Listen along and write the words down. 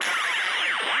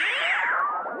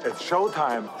It's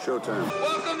showtime. Showtime.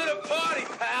 Welcome to the party,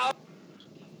 pal.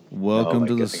 Welcome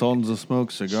to the Sultans of Smoke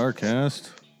Cigar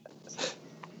Cast.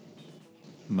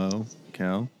 Mo,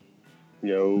 Cal,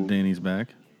 Yo. Danny's back.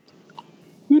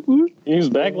 He was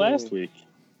back last week.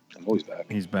 I'm always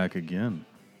back. He's back again.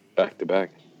 Back to back.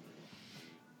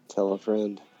 Tell a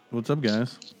friend. What's up,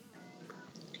 guys?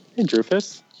 Hey,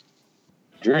 Drufus.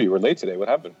 Drew, you were late today. What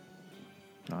happened?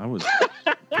 I was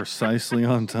precisely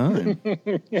on time.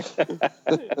 He's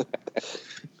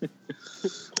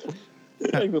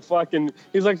like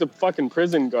the fucking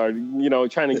prison guard,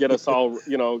 trying to get us all,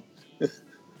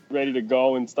 ready to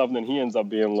go and stuff, and then he ends up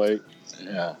being late.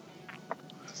 Yeah.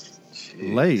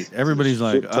 Late. Everybody's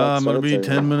like, I'm going to be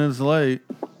 10 minutes late.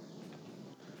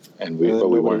 And But we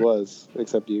nobody weren't. was,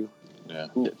 except you. Yeah.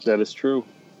 That is true.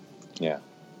 Yeah.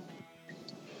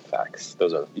 Facts.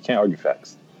 You can't argue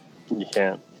facts. You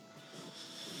can't.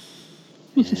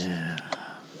 Yeah.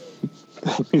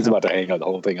 He's about to hang out the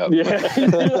whole thing up. Yeah.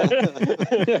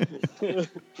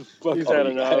 Fuck He's all had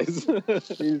you enough.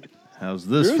 guys. How's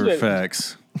this Drew's for been-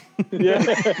 facts? Yeah.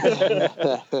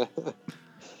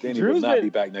 Danny Drew's will not been- be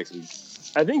back next week.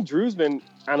 I think Drew's been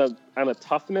on a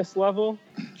toughness level.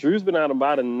 Drew's been on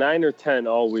about a 9 or 10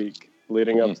 all week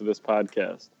leading up to this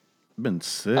podcast. I've been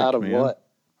sick, Out of man. what?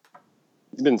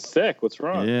 He's been sick. What's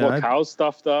wrong? Yeah, What, cow's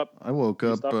stuffed up? I woke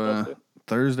You up stuffed up too?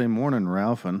 Thursday morning,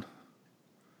 Ralphing.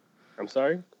 I'm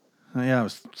sorry? Yeah, I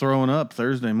was throwing up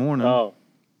Thursday morning. Oh.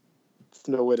 It's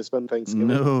no way to spend Thanksgiving.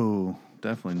 No,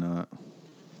 definitely not.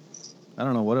 I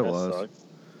don't know what it That was. sucks.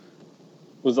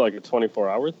 Was it like a 24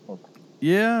 hours?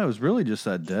 Yeah, it was really just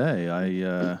that day.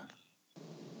 I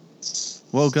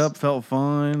woke up, felt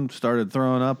fine, started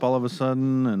throwing up all of a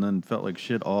sudden, and then felt like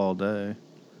shit all day.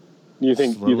 You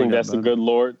think Slowly got that's the better. good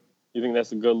Lord? You think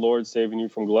that's the good Lord saving you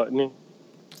from gluttony?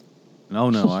 No,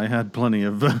 I had plenty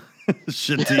of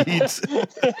shit to eat.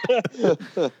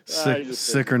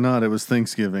 Sick or not, it was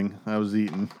Thanksgiving. I was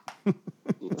eating.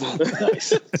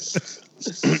 Nice.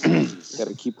 Got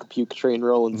to keep the puke train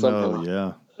rolling somehow.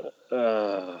 Oh,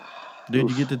 yeah.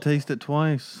 Dude, you get to taste it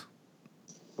twice.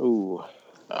 Ooh.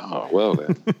 Oh, well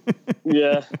then.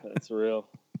 Yeah, that's real.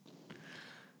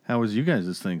 How was you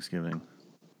guys' Thanksgiving?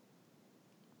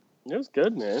 It was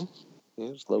good, man. Yeah,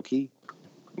 it's low key.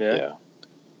 Yeah.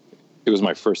 It was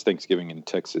my first Thanksgiving in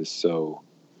Texas, so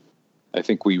I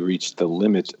think we reached the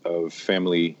limit of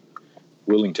family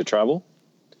willing to travel,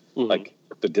 like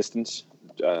the distance.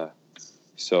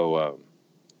 So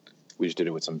we just did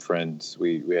it with some friends.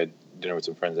 We had dinner with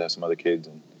some friends that have some other kids,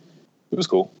 and it was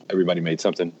cool. Everybody made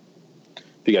something.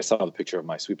 If you guys saw the picture of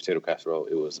my sweet potato casserole,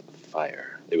 it was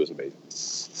fire. It was amazing.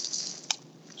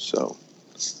 So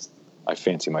I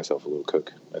fancy myself a little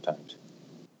cook at times.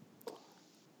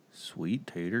 Sweet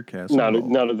tater casserole.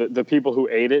 Now, the people who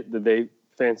ate it, did they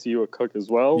fancy you a cook as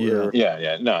well? Yeah. Or?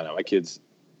 Yeah. No. My kids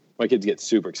get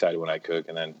super excited when I cook,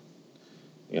 and then,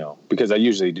 because I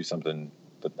usually do something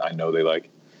that I know they like.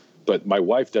 But my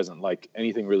wife doesn't like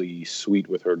anything really sweet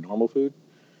with her normal food.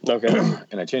 Okay.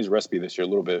 And I changed the recipe this year a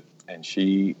little bit, and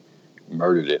she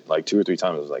murdered it like 2 or 3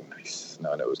 times. I was like, nice.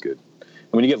 No, it was good.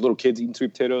 And when you get little kids eating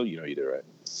sweet potato, you did it right.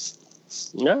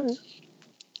 Yeah.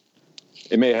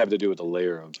 It may have to do with the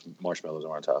layer of marshmallows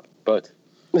on top, but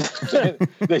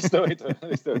they still ate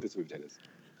the sweet potatoes.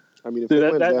 I mean, if Dude,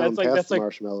 it went down that's past the like-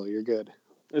 marshmallow, you're good.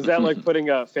 Is that like putting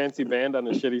a fancy band on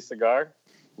a shitty cigar?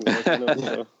 Is that kind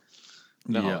of,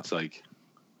 No, Yeah. it's like,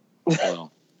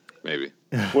 well, maybe.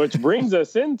 which brings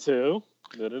us into...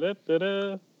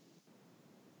 Da-da-da-da-da.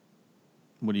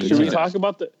 What do you Should we got? talk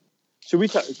about the...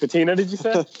 Patina, did you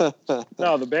say?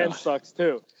 No, the band sucks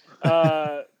too.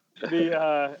 What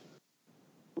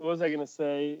was I going to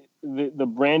say? The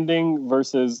branding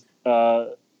versus... I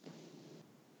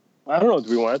don't know. Do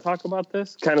we want to talk about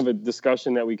this? Kind of a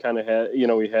discussion that we kind of had,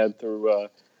 we had through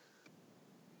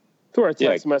our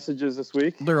text messages this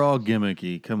week. They're all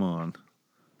gimmicky. Come on.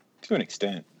 To an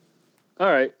extent.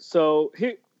 All right. So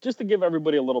here, just to give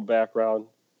everybody a little background,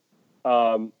 we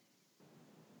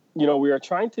are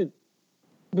trying to,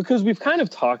 because we've kind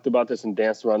of talked about this and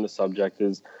danced around the subject,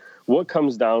 is what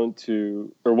comes down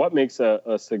to, or what makes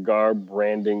a cigar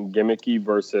branding gimmicky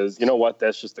versus,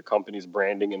 that's just the company's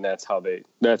branding and that's how they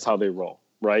roll,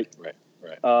 right?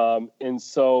 Right. And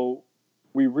so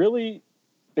we really,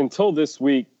 until this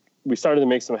week, we started to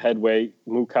make some headway.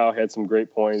 Mukau had some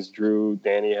great points. Drew,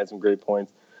 Danny had some great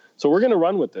points. So we're going to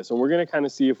run with this, and we're going to kind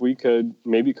of see if we could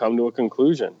maybe come to a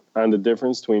conclusion on the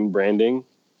difference between branding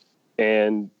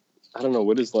and, I don't know,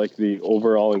 what is like the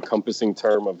overall encompassing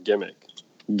term of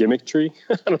gimmickry?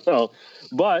 I don't know.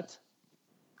 But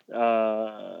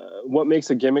what makes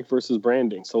a gimmick versus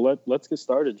branding? So let's get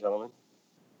started, gentlemen.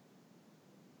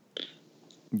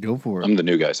 Go for it. I'm the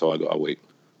new guy, so I'll wait.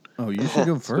 Oh, you should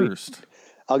go first.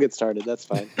 I'll get started. That's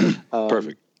fine.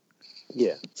 Perfect.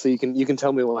 Yeah. So you can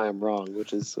tell me why I'm wrong,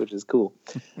 which is cool.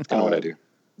 That's kind of what I do.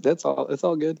 That's all. It's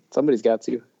all good. Somebody's got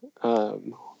to.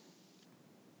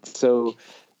 So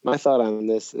my thought on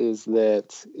this is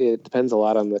that it depends a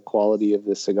lot on the quality of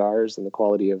the cigars and the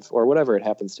quality of, or whatever it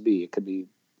happens to be. It could be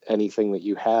anything that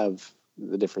you have,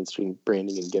 the difference between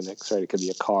branding and gimmicks, right? It could be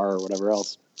a car or whatever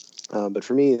else. But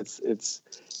for me, it's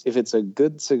if it's a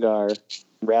good cigar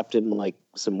wrapped in like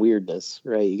some weirdness,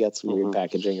 right? You got some weird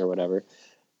packaging or whatever.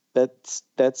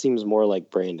 That seems more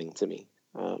like branding to me.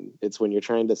 It's when you're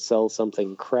trying to sell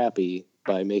something crappy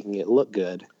by making it look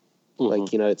good.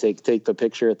 Like, take the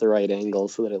picture at the right angle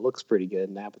so that it looks pretty good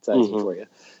and appetizing for you.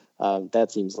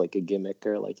 That seems like a gimmick,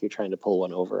 or like you're trying to pull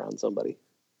one over on somebody.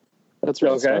 That's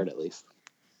where I start, at least.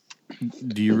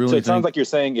 Do you really So it sounds like you're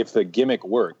saying if the gimmick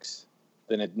works,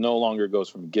 then it no longer goes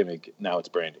from gimmick. Now it's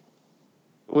branding.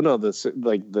 Well, no,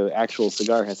 the actual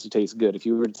cigar has to taste good. If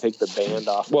you were to take the band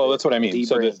off, Well, that's what I mean.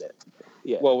 So it.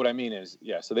 Yeah. Well, what I mean is,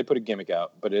 so they put a gimmick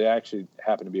out, but it actually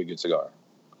happened to be a good cigar.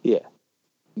 Yeah.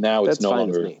 Now it's that's no fine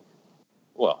longer. With me.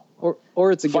 Well,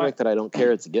 or it's a gimmick that I don't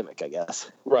care. It's a gimmick, I guess.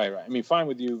 Right. I mean, fine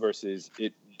with you versus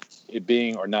it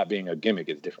being or not being a gimmick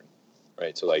is different,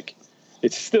 right? So like,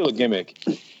 it's still a gimmick,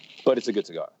 but it's a good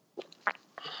cigar.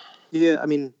 Yeah, I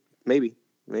mean, maybe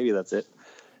that's it.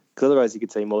 Because otherwise, you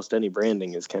could say most any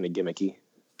branding is kind of gimmicky.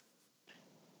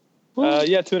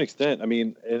 Yeah, to an extent. I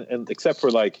mean, and except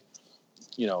for like,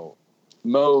 Mo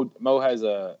has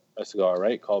a cigar,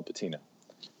 right, called Patina,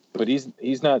 but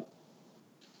he's not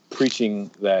preaching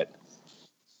that,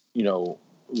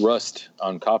 rust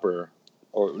on copper,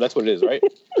 or that's what it is, right?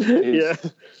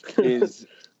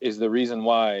 is the reason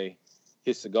why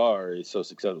his cigar is so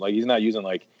successful. Like, he's not using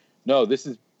like, no, this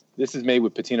is made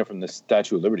with patina from the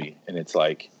Statue of Liberty, and it's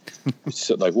like,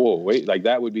 so like, whoa, wait, like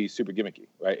that would be super gimmicky,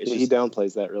 right? He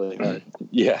downplays that really hard.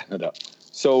 Yeah, no doubt.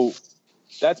 So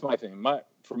that's my thing.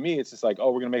 For me, it's just like,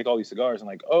 oh, we're gonna make all these cigars, and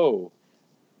like, oh,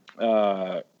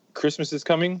 Christmas is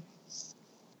coming.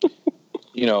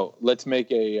 Let's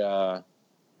make a, I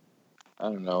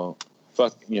don't know,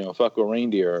 fuck a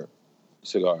reindeer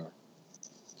cigar.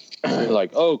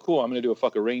 Like, oh, cool, I'm gonna do a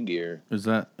fuck a reindeer. Is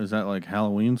that like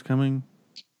Halloween's coming?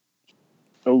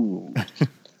 Oh,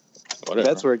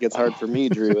 that's where it gets hard for me,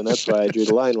 Drew, and that's why I drew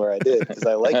the line where I did, because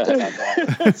I like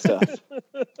that stuff.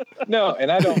 No,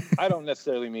 and I don't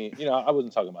necessarily mean, I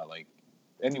wasn't talking about like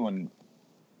anyone,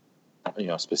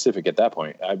 specific at that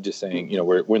point. I'm just saying,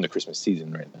 we're in the Christmas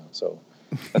season right now, so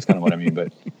that's kind of what I mean.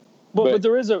 But but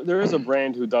there is a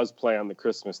brand who does play on the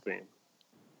Christmas theme.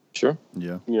 Sure.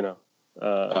 Yeah.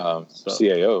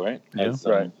 CAO, right?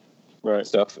 Yeah. Right.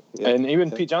 Stuff. Yeah. And even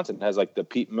Pete Johnson has like the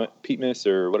Petemas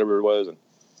or whatever it was.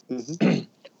 And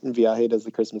Viaje does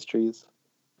the Christmas trees.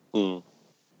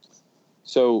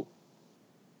 So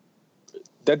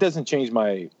that doesn't change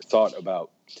my thought about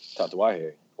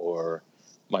Tatuaje or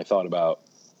my thought about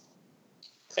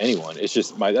anyone. It's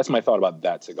just that's my thought about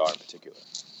that cigar in particular.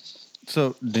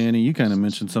 So, Danny, you kind of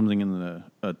mentioned something in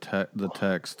the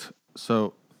text.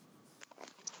 So,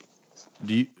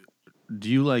 do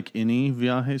you like any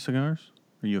Viaje cigars?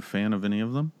 Are you a fan of any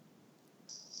of them?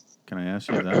 Can I ask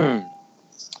you that?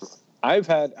 I've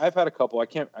had a couple. I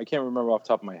can't remember off the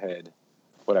top of my head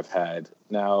what I've had.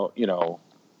 Now,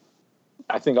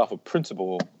 I think off of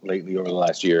principle lately over the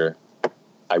last year,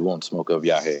 I won't smoke a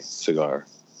Viaje cigar,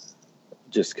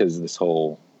 just because this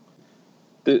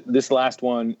last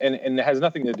one, and it has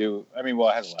nothing to do. I mean, well,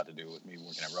 it has a lot to do with me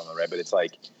working at Roma, right? But it's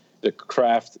like the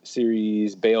craft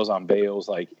series, bales on bales.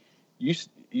 Like you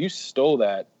stole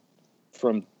that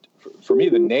from. For me,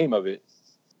 the name of it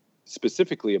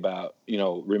specifically about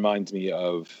reminds me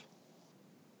of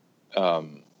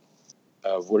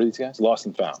what are these guys? Lost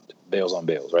and Found, bales on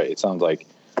bales, right? It sounds like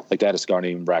that a cigar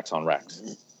named Racks on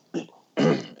Racks.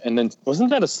 And then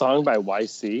wasn't that a song by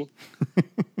YC?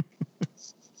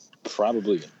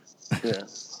 Probably. Yeah.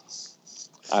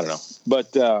 I don't know.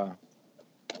 But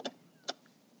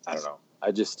I don't know.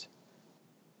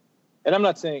 And I'm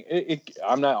not saying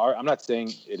I'm not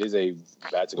saying it is a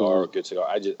bad cigar or a good cigar.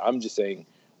 I'm just saying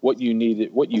what you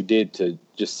did to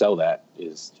just sell that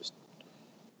is just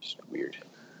weird.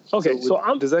 Okay, so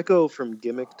does that go from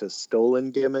gimmick to stolen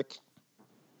gimmick?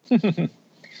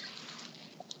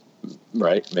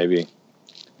 Right, maybe.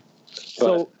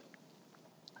 So,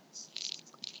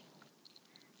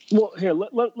 well, here,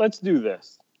 let's do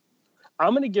this.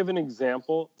 I'm going to give an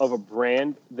example of a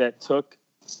brand that took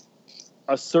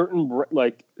a certain,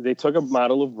 they took a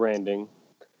model of branding,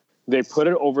 they put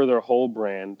it over their whole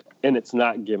brand, and it's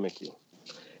not gimmicky.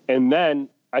 And then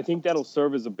I think that'll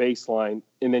serve as a baseline,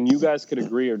 and then you guys could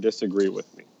agree or disagree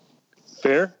with me.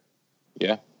 Fair?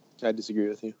 Yeah. I disagree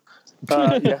with you.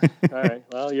 Yeah. All right.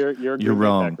 Well, you're a Green Bay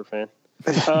wrong. Packer fan.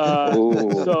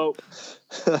 So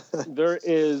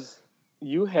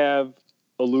you have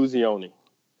Illusione,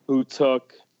 who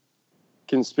took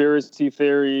conspiracy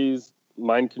theories,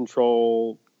 mind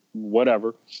control,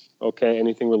 whatever, okay,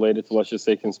 anything related to, let's just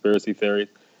say, conspiracy theories,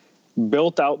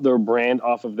 built out their brand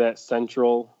off of that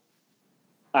central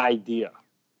idea.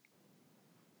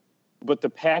 But the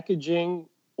packaging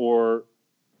or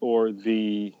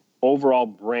the overall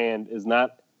brand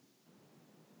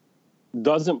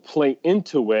doesn't play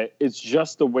into it. It's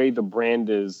just the way the brand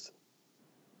is.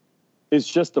 It's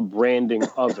just the branding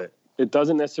of it. It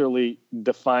doesn't necessarily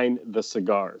define the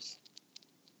cigars.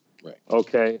 Right.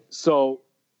 Okay. So,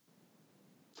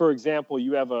 for example,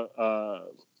 you have a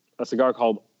cigar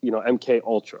called, MK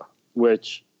Ultra,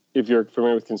 which, if you're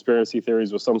familiar with conspiracy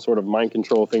theories, was some sort of mind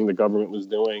control thing the government was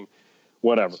doing,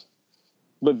 whatever.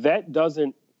 But that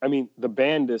doesn't. I mean, the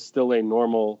band is still a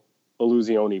normal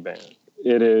Illusione band.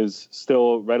 It is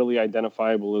still readily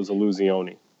identifiable as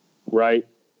Illusione, right?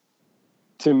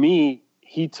 To me,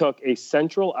 he took a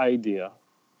central idea,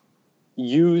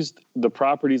 used the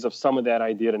properties of some of that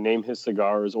idea to name his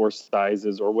cigars or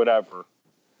sizes or whatever,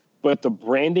 but the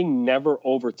branding never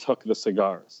overtook the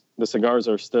cigars. The cigars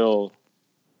are still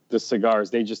the cigars.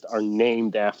 They just are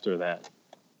named after that.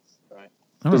 Right?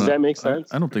 Does that make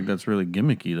sense? I don't think that's really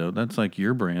gimmicky, though. That's like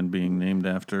your brand being named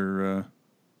after...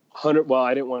 100. Well,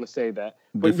 I didn't want to say that,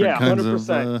 but yeah,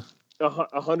 100%.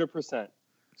 100%.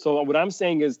 So what I'm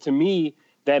saying is, to me,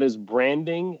 that is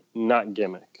branding, not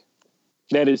gimmick.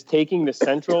 That is taking the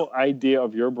central idea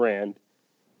of your brand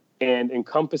and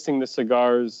encompassing the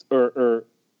cigars, or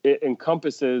it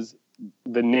encompasses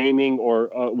the naming or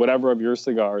whatever of your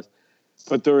cigars.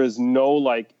 But there is no,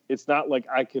 it's not like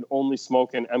I could only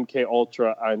smoke an MK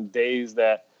Ultra on days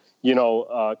that,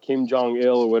 Kim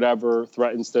Jong-il or whatever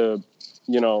threatens to,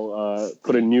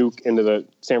 put a nuke into the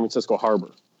San Francisco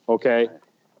harbor. Okay.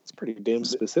 It's pretty damn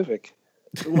specific.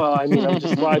 Well, I mean,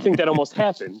 I think that almost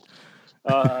happened.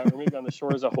 Or maybe on the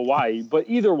shores of Hawaii. But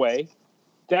either way,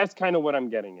 that's kind of what I'm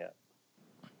getting at.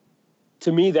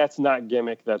 To me, that's not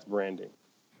gimmick, that's branding.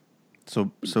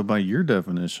 So by your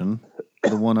definition,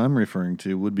 the one I'm referring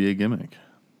to would be a gimmick.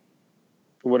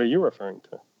 What are you referring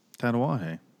to?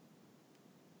 Tatuaje.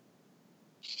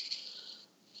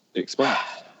 Explain.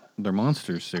 Their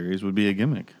Monsters series would be a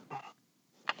gimmick.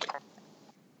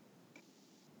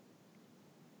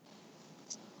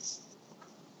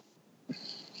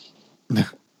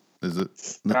 Is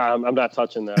it? I'm not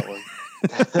touching that one.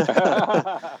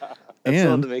 That's the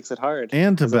one that makes it hard.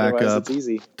 And to back up, it's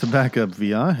easy. To back up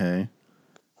Viaje,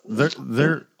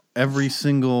 they're every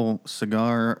single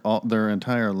cigar, their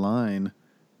entire line,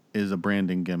 is a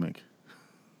branding gimmick.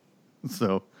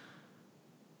 So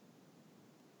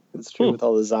it's true with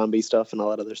all the zombie stuff and all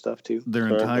that other stuff too. Their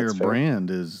entire brand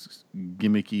is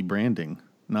gimmicky branding,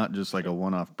 not just like a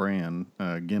one-off brand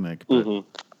gimmick, but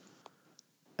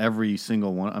every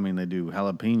single one. I mean, they do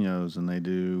jalapenos and they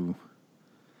do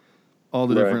all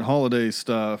the different holiday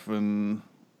stuff, and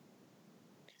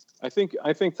I think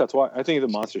that's why I think the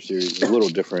Monster series is a little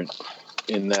different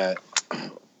in that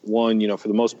one, for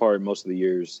the most part, most of the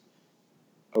years,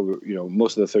 over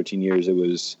most of the 13 years, it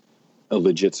was a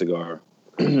legit cigar,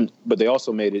 but they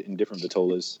also made it in different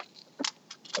vitolas.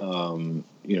 The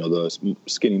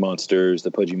skinny monsters,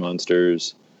 the pudgy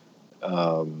monsters,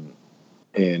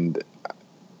 and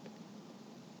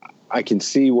I can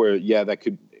see where that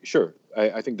could sure.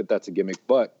 I think that's a gimmick,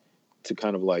 but to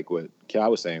kind of like what Kai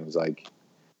was saying was like,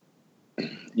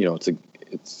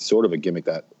 it's sort of a gimmick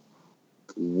that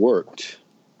worked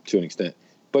to an extent,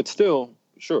 but still,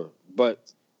 sure.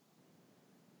 But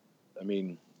I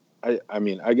mean, I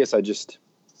guess I don't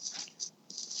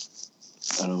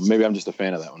know. Maybe I'm just a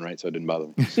fan of that one, right? So it didn't bother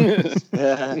me.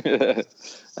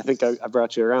 I think I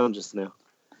brought you around just now,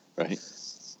 right?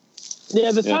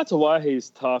 Yeah, the Tatuaje is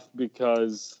tough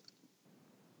because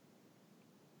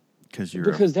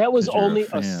that was only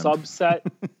a subset.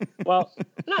 Well,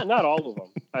 not all of them.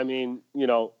 I mean,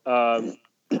 but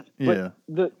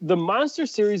the Monster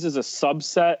series is a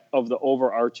subset of the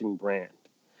overarching brand.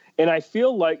 And I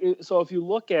feel like, so if you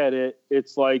look at it,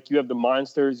 it's like you have the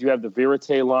Monsters, you have the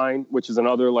Verite line, which is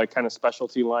another like kind of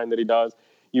specialty line that he does.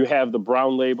 You have the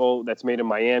Brown label that's made in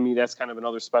Miami. That's kind of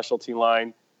another specialty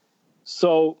line.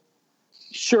 So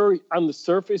sure, on the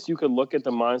surface, you could look at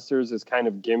the Monsters as kind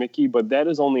of gimmicky, but that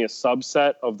is only a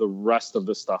subset of the rest of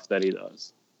the stuff that he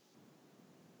does.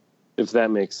 If that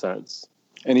makes sense.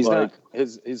 And he's not,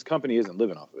 his company isn't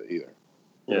living off of it either.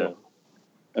 Yeah.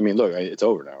 I mean, look, it's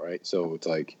over now, right? So it's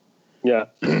like, Yeah.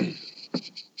 I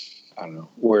don't know.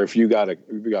 Where if you got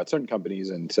certain companies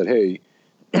and said, hey,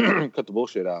 cut the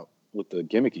bullshit out with the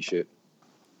gimmicky shit,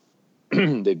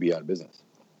 they'd be out of business.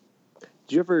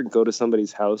 Did you ever go to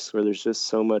somebody's house where there's just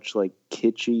so much like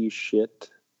kitschy shit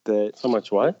that So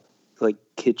much what? like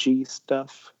kitschy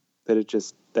stuff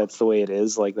that that's the way it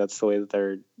is. Like that's the way that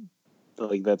they're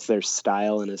like that's their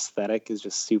style and aesthetic is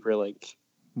just super like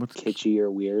kitschy or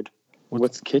weird.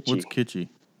 What's kitschy? What's kitschy?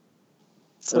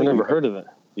 I've never heard of it.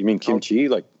 You mean kimchi,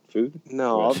 like food?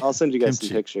 No, I'll send you guys Kimchi.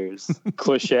 some pictures.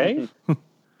 Cliche?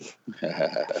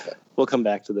 We'll come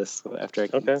back to this after I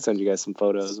can send you guys some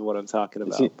photos of what I'm talking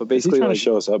about. But basically, trying like, to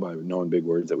show us up by knowing big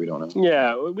words that we don't know.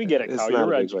 Yeah, we get it, It's Kyle. not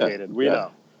You're a big word. educated. We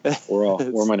know.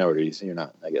 We're minorities. You're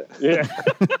not. I get it. Yeah.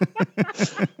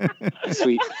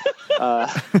 Sweet. All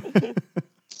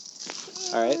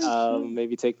right.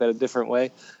 Maybe take that a different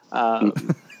way.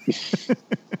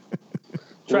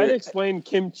 Try to explain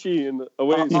kimchi in a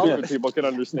way that people can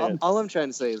understand. All I'm trying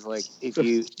to say is like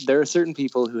there are certain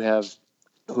people who have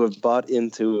bought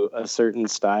into a certain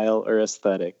style or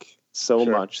aesthetic so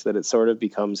much that it sort of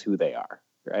becomes who they are,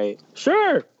 right?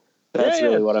 Sure. That's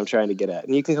really what I'm trying to get at.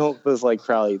 And you can come up with like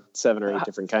probably 7 or 8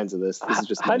 different kinds of this. This is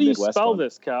just how do you Midwest spell one.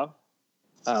 this, Cal?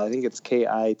 I think it's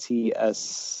KITSCH.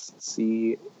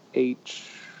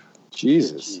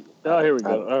 Jesus. Oh, here we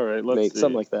go. All right, let's see.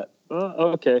 Something like that.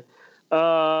 Okay.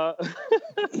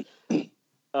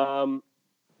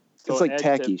 It's like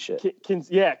tacky shit.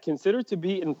 Considered to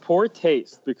be in poor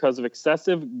taste because of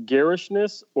excessive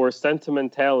garishness or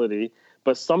sentimentality,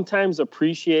 but sometimes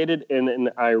appreciated in an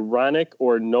ironic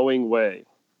or knowing way.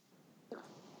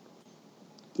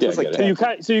 Yeah, It's like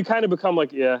So you kind of become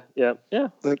like, yeah.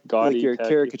 Like you're a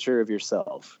caricature of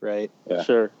yourself, right? Yeah.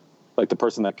 Sure. Like the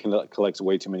person that collects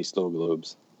way too many snow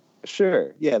globes.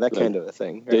 Sure. Yeah, that kind of a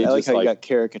thing. Right? I like how you got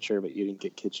caricature, but you didn't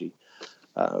get kitschy.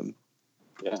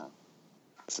 Yeah.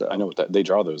 So I know what that they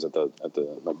draw those at the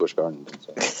like Busch Garden.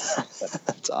 So.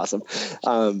 That's awesome.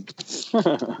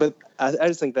 But I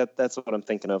just think that's what I'm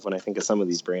thinking of when I think of some of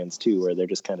these brands too, where they're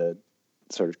just kind of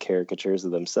sort of caricatures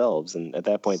of themselves. And at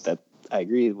that point, that I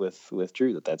agree with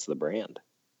Drew that's the brand.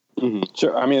 Mm-hmm.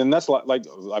 Sure. I mean, and that's like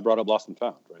I brought up Lost and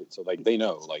Found, right? So like they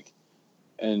know, like,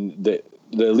 and the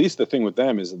at least the thing with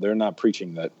them is that they're not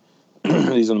preaching that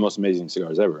these are the most amazing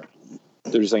cigars ever.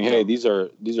 They're just saying, hey, this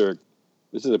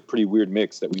is a pretty weird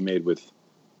mix that we made with,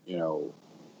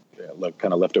 like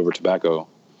kind of leftover tobacco,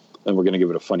 and we're going to give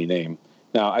it a funny name.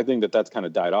 Now, I think that's kind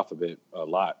of died off a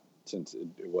lot since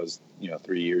it was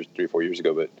 3 or 4 years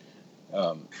ago, but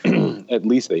at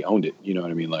least they owned it. You know what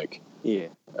I mean? Like, yeah.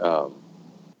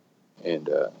 And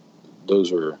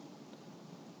those were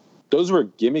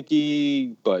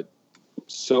gimmicky, but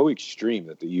so extreme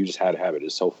that you just had to have it.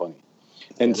 It's so funny.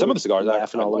 And some of the cigars,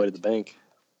 laughing all the way to the bank.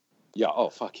 Yeah. Oh,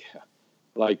 fuck yeah.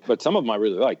 Like, but some of them I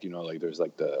really liked. Like there's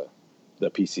like the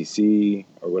PCC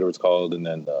or whatever it's called, and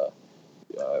then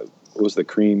what was the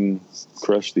cream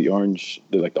crush, the orange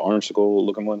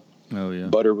looking one. Oh yeah.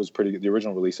 Butter was pretty good. The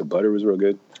original release of Butter was real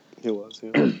good. It was.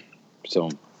 Yeah. So,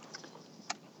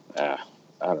 I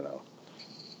don't know.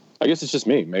 I guess it's just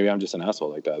me. Maybe I'm just an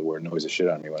asshole like that, where it annoys the shit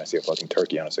out of me when I see a fucking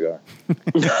turkey on a cigar.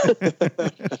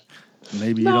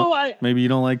 Maybe you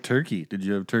don't like turkey. Did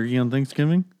you have turkey on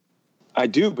Thanksgiving? I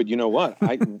do, but you know what?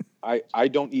 I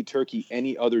don't eat turkey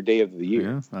any other day of the year.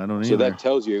 Yeah, I don't either. So that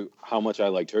tells you how much I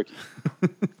like turkey.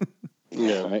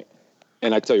 Yeah. Right?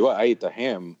 And I tell you what, I ate the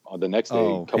ham on the next day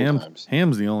a couple times.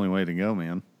 Ham's the only way to go,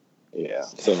 man. Yeah.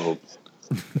 So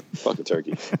fuck the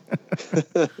turkey.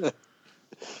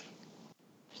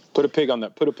 Put a pig on the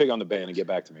band and get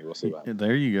back to me. We'll see what happens.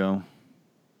 There you go.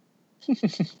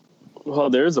 Well,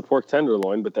 there is a pork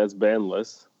tenderloin, but that's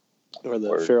bandless. Or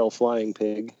the feral flying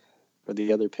pig, or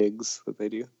the other pigs that they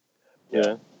do.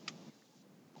 Yeah.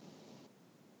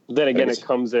 Then again, it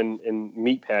comes in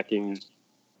meat packing.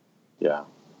 Yeah.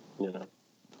 whatever.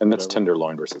 And that's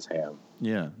tenderloin versus ham.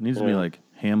 Yeah, it needs to be like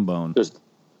ham bone. There's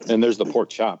the pork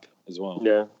chop as well.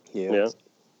 Yeah.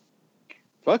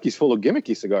 Fuck, he's full of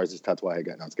gimmicky cigars. That's why I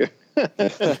got. No, it's good.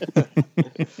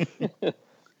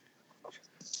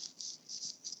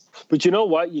 But you know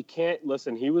what? You can't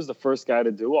listen. He was the first guy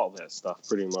to do all that stuff,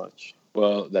 pretty much.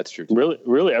 Well, that's true. Too.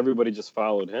 Really, everybody just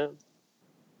followed him.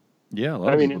 Yeah, a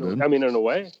lot of people did. I mean, in a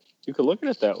way, you could look at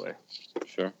it that way.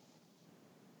 Sure.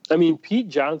 I mean, Pete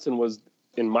Johnson was,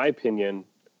 in my opinion,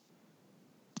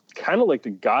 kind of like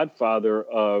the godfather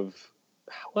of.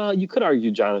 Well, you could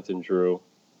argue Jonathan Drew,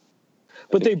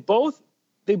 but they both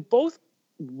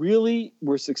really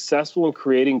were successful in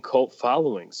creating cult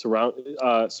followings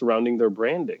surrounding their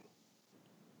branding.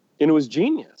 And it was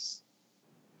genius.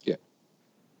 Yeah.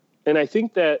 And I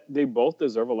think that they both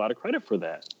deserve a lot of credit for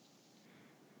that.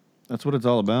 That's what it's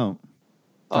all about.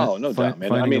 Oh, no doubt, man.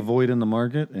 Finding a void in the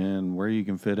market and where you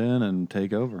can fit in and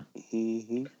take over.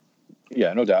 Mm-hmm.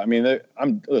 Yeah, no doubt. I mean,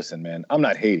 listen, man. I'm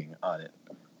not hating on it.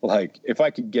 Like, if I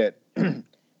could get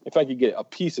a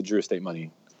piece of Drew Estate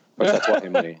money or Tatuaje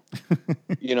money,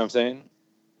 you know what I'm saying?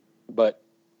 But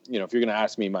if you're gonna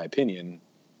ask me my opinion,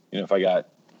 if I got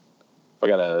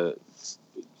a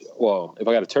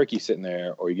turkey sitting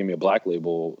there, or you give me a black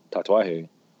label Tatuaje,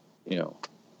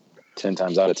 10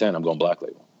 times out of 10, I'm going black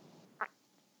label.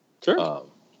 Sure.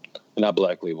 Not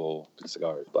black label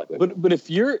cigars, black label. But if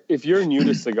you're new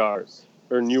to cigars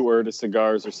or newer to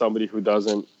cigars or somebody who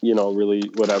doesn't, really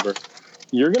whatever,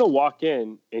 you're going to walk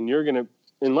in and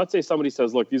and let's say somebody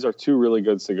says, look, these are two really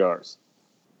good cigars.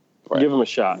 Right. Give them a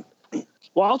shot.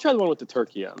 Well, I'll try the one with the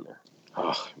turkey on there.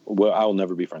 Oh, well, I'll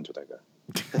never be friends with that guy.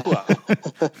 Wow.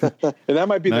 And that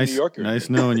might be the New Yorker. Nice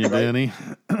knowing you, Danny.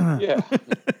 Yeah.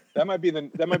 That might be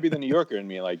the New Yorker in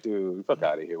me. Like, dude, fuck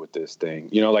out of here with this thing.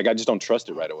 I just don't trust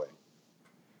it right away.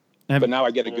 But now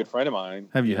I get a good friend of mine.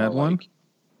 Have you had one?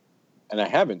 And I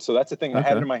haven't. So that's the thing. Okay. I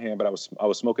had it in my hand, but I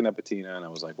was smoking that patina, and I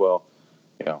was like, well,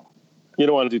 you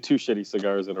don't want to do two shitty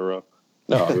cigars in a row.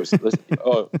 No, it was.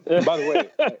 Oh, by the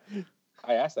way,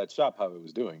 I asked that shop how it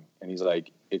was doing, and he's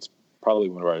like, it's probably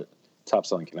one of our top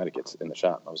selling Connecticut's in the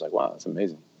shop. I was like, wow, that's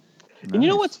amazing. Nice. And you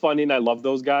know what's funny? And I love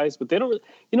those guys, but they don't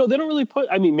really put.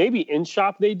 I mean, maybe in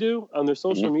shop they do. On their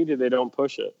social media, they don't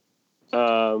push it,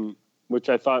 which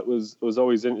I thought was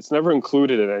always in. It's never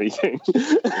included in anything.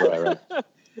 Right.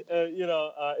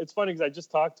 It's funny because I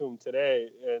just talked to him today,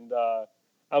 and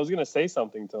I was gonna say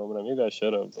something to him, and maybe I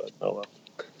should have, but oh well.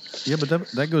 Yeah, but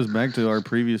that goes back to our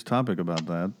previous topic about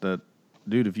that. That,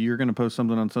 dude, if you're gonna post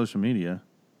something on social media,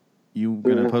 you're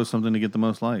gonna post something to get the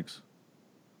most likes.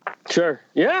 Sure.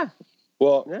 Yeah.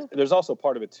 Well, there's also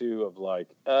part of it too of like,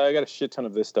 I got a shit ton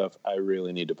of this stuff I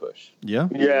really need to push. Yeah.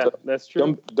 Yeah, so that's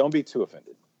true. Don't be too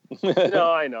offended.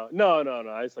 No, I know. No.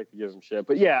 I just like to give them shit.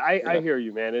 But yeah, I hear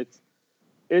you, man.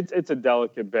 It's a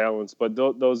delicate balance, but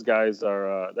those guys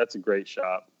are that's a great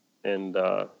shop, and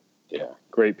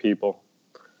great people.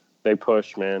 They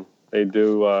push, man. They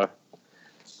do a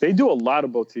lot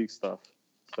of boutique stuff.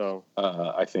 So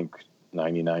I think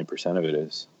 99% of it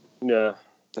is. Yeah,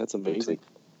 that's amazing.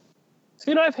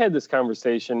 So, I've had this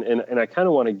conversation, and I kind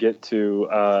of want to get to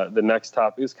the next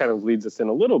topic. This kind of leads us in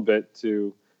a little bit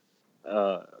to.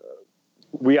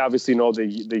 We obviously know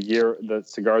the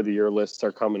cigar of the year lists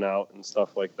are coming out and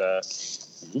stuff like that.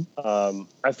 Mm-hmm.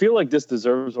 I feel like this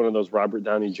deserves one of those Robert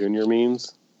Downey Jr.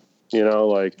 memes.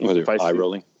 Like if I eye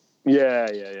rolling. Yeah.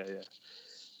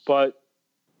 But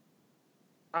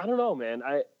I don't know, man.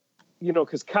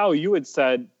 Because Kyle, you had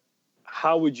said,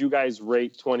 how would you guys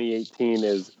rate 2018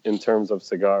 as in terms of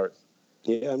cigars?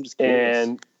 Yeah, I'm just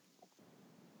curious.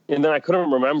 And then I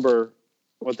couldn't remember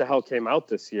what the hell came out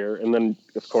this year. And then,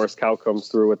 of course, Cal comes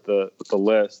through with the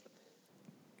list.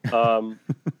 But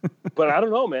I don't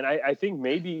know, man. I think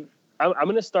maybe I'm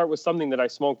going to start with something that I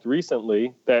smoked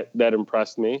recently that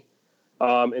impressed me.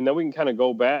 And then we can kind of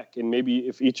go back and maybe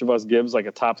if each of us gives like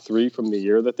a top 3 from the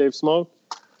year that they've smoked.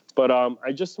 But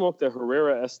I just smoked the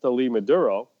Herrera Esteli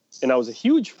Maduro, and I was a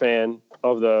huge fan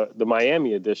of the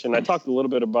Miami edition. I talked a little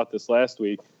bit about this last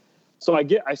week. So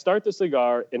I start the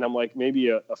cigar, and I'm like maybe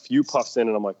a few puffs in,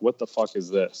 and I'm like, what the fuck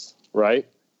is this, right?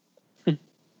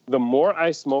 The more I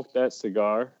smoked that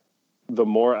cigar, the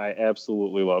more I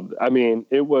absolutely loved it. I mean,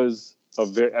 it was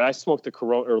and I smoked the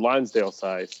Corona or Lonsdale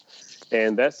size,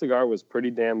 and that cigar was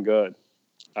pretty damn good.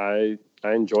 I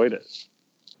enjoyed it.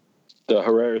 The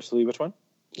Herrera Esteli, which one?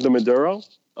 The Maduro,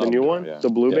 the new one, the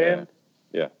blue band.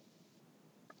 Yeah.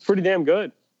 It's pretty damn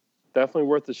good. Definitely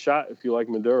worth a shot if you like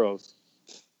Maduros.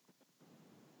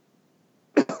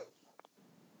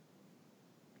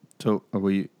 So are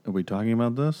we talking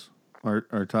about this?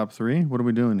 Our top 3? What are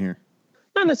we doing here?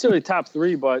 Not necessarily top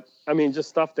 3, but I mean just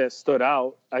stuff that stood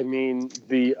out. I mean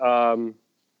the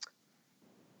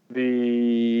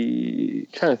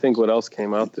trying to think what else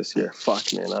came out this year.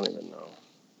 Fuck, man, I don't even know.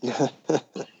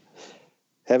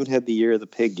 Haven't had the year of the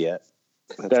pig yet.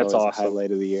 That's awesome. The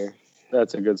highlight of the year.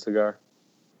 That's a good cigar.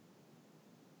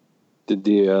 Did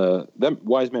that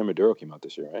Wise Man Maduro came out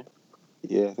this year, right?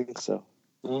 Yeah, I think so.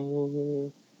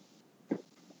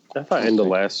 I thought end of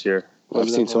last year. I've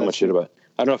seen so much shit about it.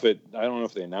 I don't know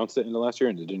if they announced it in the last year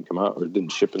and it didn't come out or it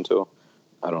didn't ship until.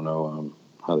 I don't know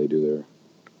how they do their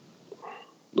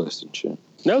list and shit.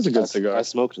 That was a good cigar. I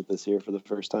smoked it this year for the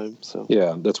first time, so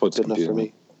yeah, that's what's good enough for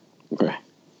me. Right.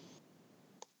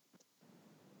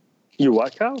 You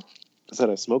what, Kyle? I said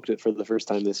I smoked it for the first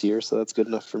time this year, so that's good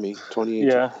enough for me.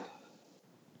 2018.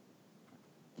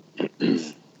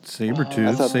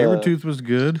 Sabretooth. thought Sabretooth was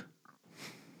good.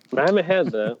 I haven't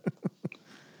had that.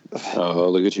 Oh,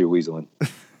 look at you weaseling.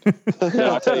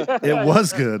 No, I'll tell you. It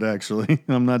was good, actually.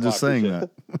 I'm not just saying that.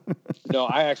 No,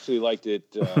 I actually liked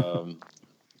it.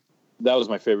 That was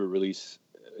my favorite release.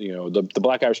 You know, the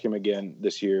Black Irish came again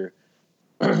this year.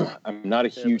 I'm not a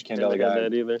huge Candela guy.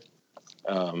 That either.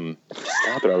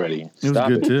 Stop it already. It was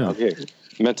good too. Okay.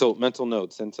 Mental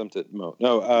note. Send some to Mo.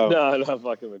 No. No, not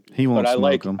fucking with you. He won't But I smoke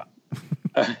like- them.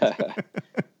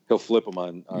 He'll flip them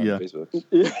on Yeah. Facebook.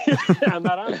 I'm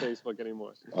not on Facebook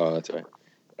anymore. Oh, that's right.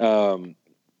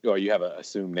 Oh, you have an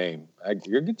assumed name.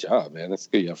 You're a good job, man. That's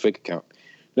good. You have a fake account.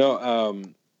 No,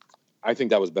 I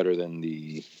think that was better than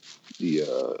the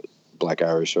Black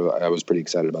Irish. So I was pretty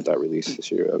excited about that release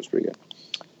this year. That was pretty good.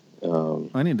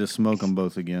 I need to smoke them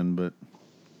both again, but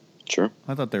Sure.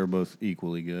 I thought they were both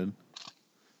equally good.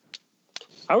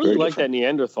 I really Very like different. that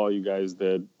Neanderthal you guys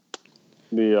did.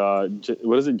 The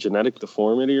what is it? Genetic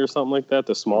deformity or something like that.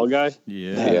 The small guy.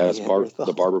 Yeah. Yeah, it's Neanderthal.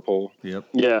 the barber pole. Yep.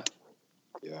 Yeah.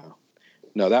 Yeah.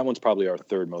 No, that one's probably our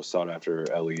third most sought after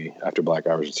LE after Black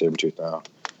Irish and Sabretooth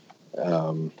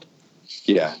now.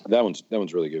 Yeah, that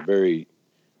one's really good. Very,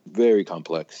 very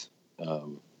complex.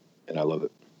 And I love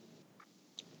it.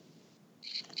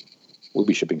 We'll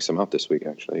be shipping some out this week,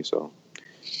 actually. So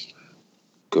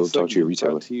go talk to your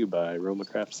retailer. Brought to you by Roma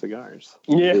Craft Cigars.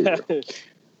 Yeah.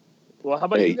 Well, how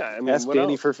about Hey, you guys? I mean, Ask what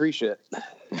Danny else? for free shit.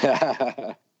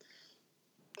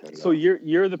 So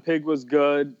Year of the Pig was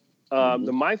good.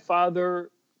 The My Father,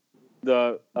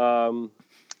 the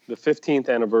 15th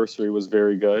anniversary was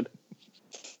very good.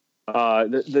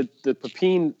 The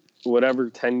Pepin, whatever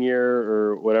 10-year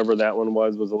or whatever that one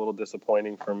was a little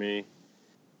disappointing for me.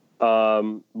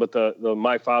 But the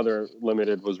My Father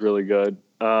Limited was really good.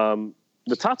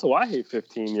 The Tatuaje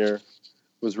 15-year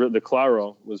was the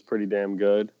Claro was pretty damn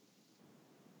good.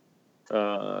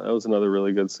 That was another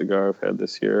really good cigar I've had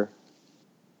this year.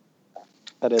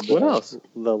 I did What else?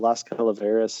 The Las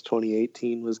Calaveras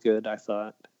 2018 was good, I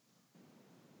thought.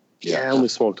 Yeah, I only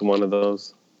smoked one of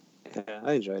those. Yeah,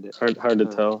 I enjoyed it. Hard to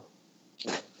tell.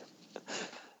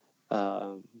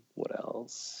 What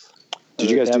else?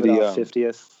 Did you guys do the, Davidoff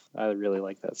 50th? I really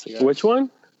like that cigar. Which one?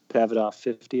 Davidoff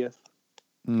 50th.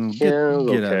 Get it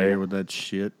was out of okay. here with that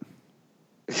shit.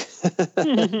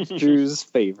 Drew's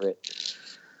favorite.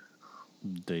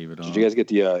 David. Did you guys get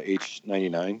the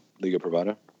H99 Liga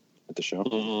Privada at the show?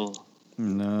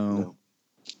 No.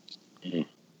 Yeah,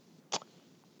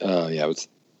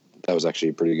 that was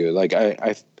actually pretty good. Like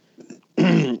I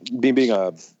being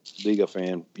a Liga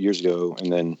fan years ago,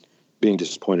 and then being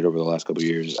disappointed over the last couple of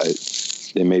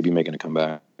years, they may be making a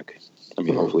comeback. I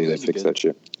mean, hopefully they fix that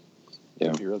shit. Yeah,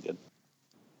 It'd be real good.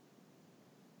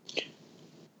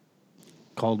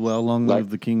 Caldwell, Long Live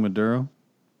the King Maduro.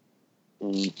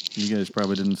 Mm. You guys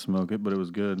probably didn't smoke it, but it was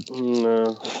good.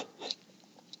 No.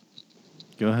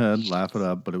 Go ahead, laugh it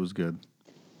up, but it was good.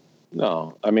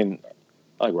 No, I mean,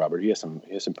 I like Robert. He has some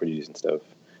pretty decent stuff.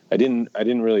 I didn't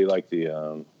really like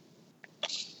the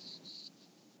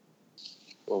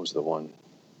what was the one?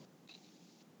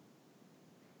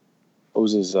 What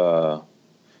was his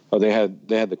they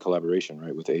had the collaboration,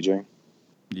 right, with AJ?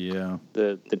 Yeah.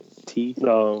 The tea.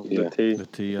 No, Yeah. the tea. The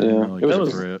tea, I didn't really It care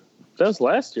was- for it. That was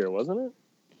last year, wasn't it?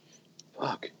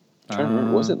 Fuck. I'm trying to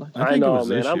remember. Was it? I think know, it was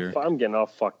man. this year. I'm getting all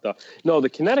fucked up. No, the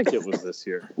Connecticut was this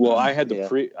year. Well, I had the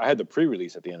Yeah.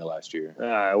 pre-release at the end of last year.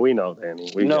 We know, Danny.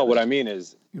 What I mean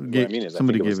is, Somebody I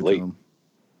think it was gave it late.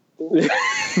 to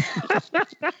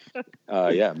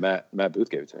him. Yeah, Matt Booth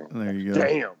gave it to me. There you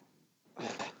go.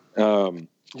 Damn.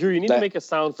 Drew, you need That- to make a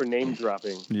sound for name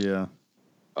dropping. Yeah.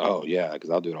 Oh yeah, because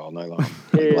I'll do it all night long.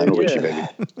 Yeah, Lionel Richie, yeah.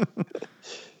 baby.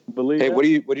 Believe Hey,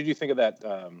 it? what did you think of that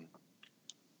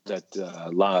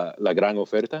La Gran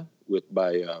Oferta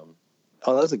by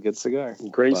Oh, that's a good cigar.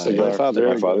 Great by cigar. My Father. Very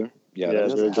my good. father? Yeah, Yeah, that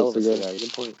That's was, very a hell of a good cigar.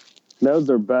 Good point. That was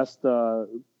their best, I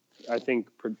think,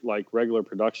 like regular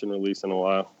production release in a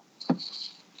while.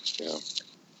 yeah.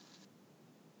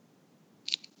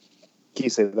 Can you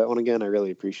say that one again? I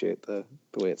really appreciate the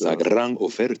way it La sounds. Gran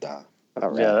Oferta. All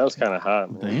right. Yeah, that was kind of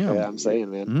hot. Man. Damn. Yeah, I'm saying,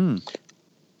 man. Mm.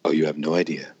 Oh, you have no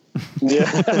idea. Yeah.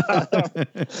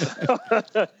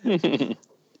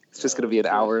 It's just going to be an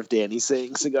hour of Danny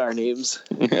saying cigar names.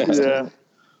 Yeah.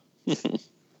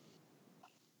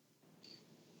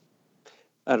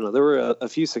 I don't know. There were a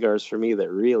few cigars for me that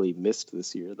really missed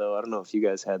this year, though. I don't know if you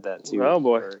guys had that too. Oh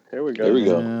boy, or- here we go. There we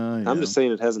go. Yeah, I'm just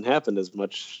saying it hasn't happened as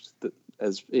much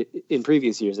as in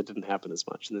previous years. It didn't happen as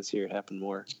much, and this year it happened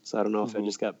more. So I don't know if I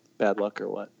just got bad luck or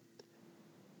what.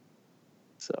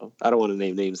 So I don't want to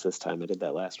name names this time. I did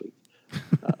that last week.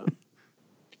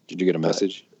 Did you get a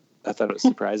message? I thought it was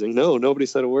surprising. No, nobody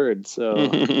said a word. So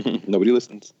Nobody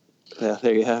listens. yeah,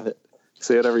 there you have it.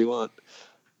 Say whatever you want.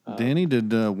 Danny, did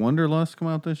Wonderlust come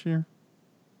out this year?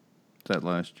 Is that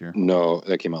last year? No,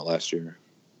 that came out last year.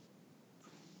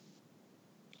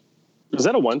 Is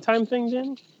that a one-time thing,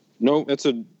 Danny? No, that's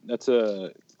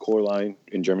a core line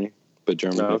in Germany, but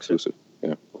German exclusive.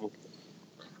 Yeah.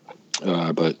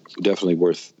 But definitely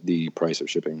worth the price of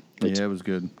shipping. Yeah, it was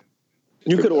good.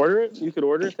 You could order it. You could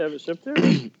order it to have it shipped there.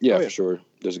 Yeah, for sure.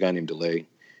 There's a guy named Delay,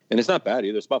 and it's not bad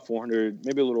either. It's about $400,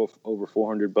 maybe a little over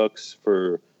 $400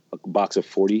 for a box of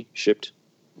 40 shipped.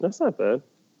 That's not bad.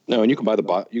 No, and you can buy the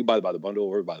by the bundle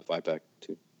or buy the 5-pack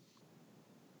too.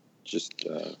 Just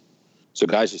so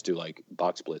guys just do like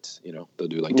box splits. You know, they'll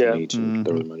do like 10 each and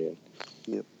throw their money in.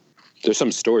 Yep. There's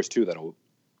some stores too that'll.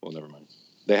 Well, never mind.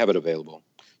 They have it available.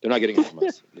 They're not getting it from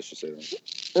us. Let's just say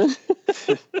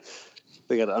that.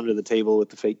 They got it under the table with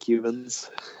the fake Cubans.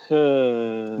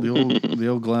 The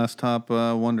old glass top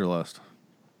Wonderlust.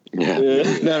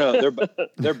 Yeah. No,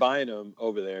 they're buying them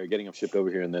over there, getting them shipped over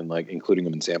here, and then like including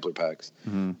them in sampler packs.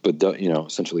 Mm-hmm. But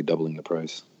essentially doubling the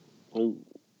price. Ooh.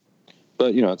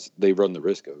 But they run the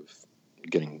risk of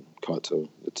getting caught, so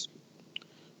it's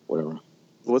whatever.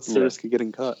 What's the risk of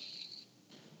getting caught?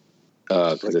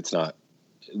 Because it's not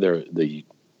the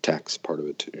tax part of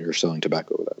it. You're selling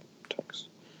tobacco without tax,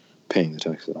 paying the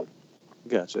tax on it.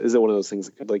 Gotcha. Is it one of those things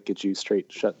that could like get you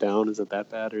straight shut down? Is it that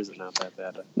bad, or is it not that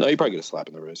bad? No, you probably get a slap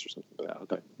in the wrist or something. But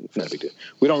okay. Not a big deal.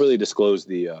 We don't really disclose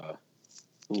the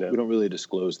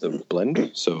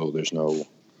blend, so there's no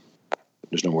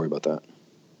worry about that.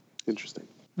 Interesting.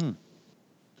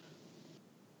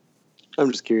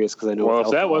 I'm just curious because I know. Well,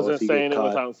 if that wasn't saying it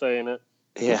without saying it.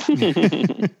 Yeah.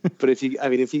 But if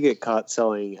you get caught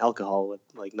selling alcohol with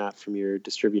like not from your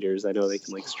distributors, I know they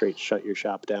can like straight shut your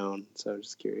shop down. So I'm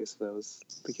just curious if that was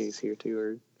the case here too,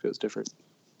 or if it was different.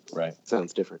 Right.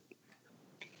 Sounds different.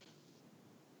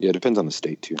 Yeah, it depends on the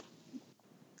state too.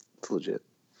 It's legit.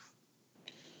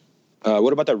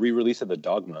 What about the re-release of the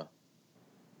Dogma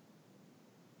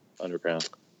Underground?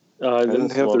 I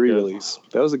didn't have the re-release.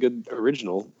 That was a good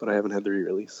original, but I haven't had the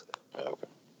re-release. Oh, okay.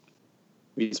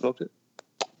 You smoked it?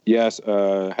 Yes,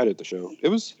 I had it at the show. It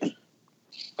was,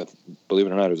 believe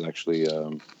it or not, it was actually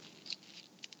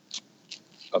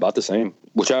about the same.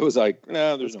 Which I was like,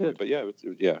 no, there's no way. But yeah, I was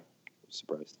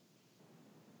surprised.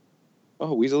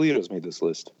 Oh, Weaselito's made this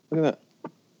list. Look at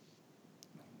that.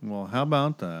 Well, how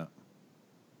about that?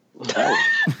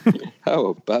 How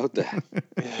about that?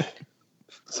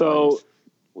 So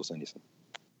we'll send you some.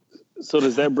 So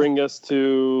does that bring us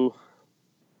to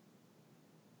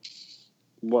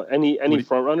what? Any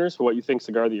front runners for what you think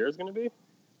Cigar of the Year is going to be?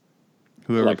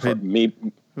 Whoever paid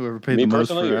the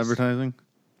most for advertising.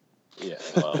 Yeah,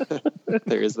 well,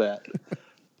 there is that.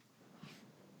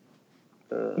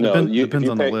 No, depends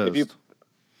on the list.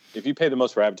 If you pay the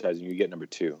most for advertising, you get number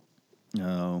 2.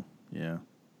 Oh, yeah.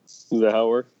 Is that how it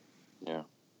works? Yeah.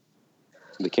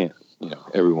 They can't.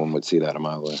 Everyone would see that a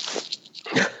mile away.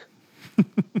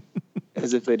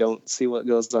 As if they don't see what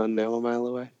goes on now a mile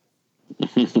away.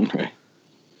 Right.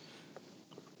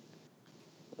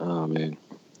 Oh man.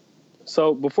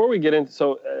 So before we get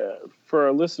into for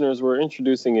our listeners, we're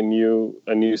introducing a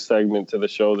new segment to the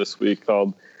show this week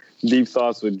called Deep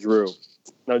Thoughts with Drew.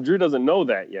 Now Drew doesn't know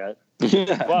that yet,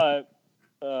 but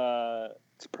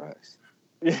surprise.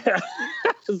 Yeah,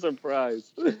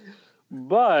 surprise.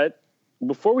 But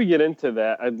before we get into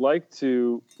that, I'd like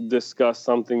to discuss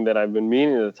something that I've been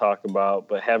meaning to talk about,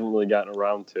 but haven't really gotten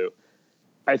around to.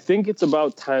 I think it's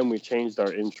about time we changed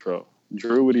our intro.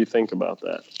 Drew, what do you think about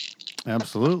that?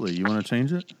 Absolutely. You want to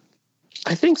change it?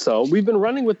 I think so. We've been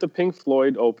running with the Pink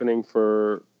Floyd opening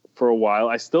for a while.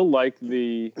 I still like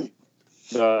the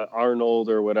Arnold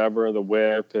or whatever, the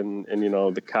whip and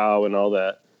the cow and all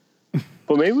that.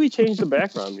 But maybe we change the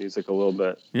background music a little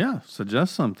bit. Yeah,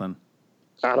 suggest something.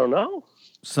 I don't know.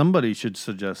 Somebody should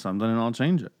suggest something and I'll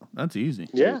change it. That's easy.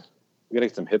 Yeah. We gotta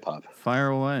get some hip hop. Fire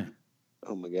away.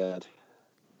 Oh my God.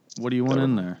 What do you want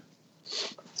in there?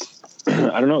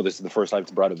 I don't know. This is the first time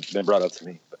it's been brought up to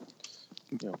me.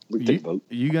 But, we can take a vote.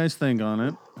 You guys think on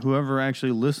it. Whoever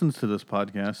actually listens to this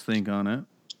podcast, think on it.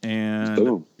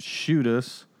 And shoot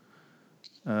us.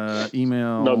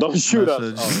 Email. No, don't shoot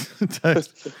us.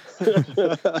 Text.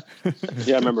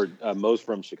 Yeah, I remember Mo's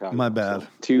from Chicago. My bad. So.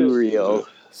 Too real.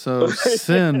 So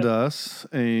send us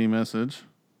a message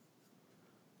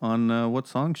on what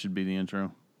song should be the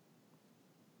intro.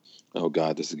 Oh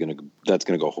God, that's gonna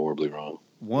go horribly wrong.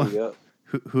 What? Yep.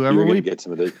 Whoever we get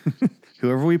some of this.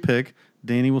 Whoever we pick,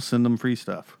 Danny will send them free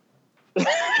stuff.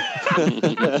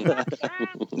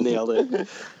 Nailed it.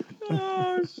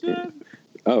 Oh shit!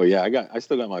 Oh yeah, I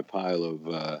still got my pile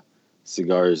of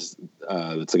cigars.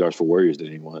 The Cigars for Warriors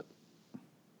didn't even want.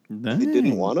 Dang. They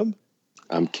didn't want them?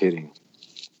 I'm kidding.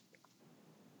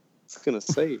 I was going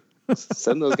to say,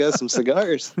 send those guys some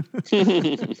cigars.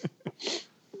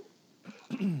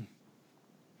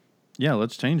 Yeah,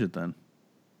 let's change it then.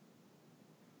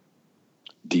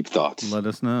 Deep thoughts. Let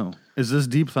us know. Is this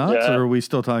deep thoughts, Yeah. or are we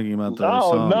still talking about the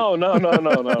No, song?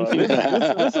 no.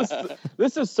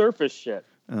 This is surface shit.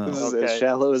 This is Okay. as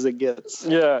shallow as it gets.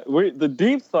 Yeah, the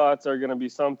deep thoughts are going to be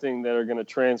something that are going to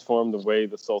transform the way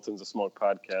the Sultans of Smoke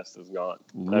podcast has gone.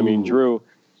 I mean, Ooh. Drew,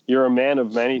 you're a man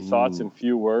of many thoughts and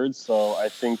few words, so I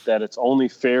think that it's only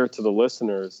fair to the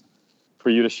listeners for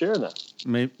you to share them.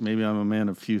 Maybe I'm a man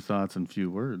of few thoughts and few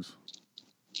words.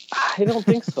 I don't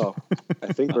think so.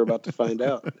 I think we're about to find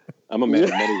out. I'm a man of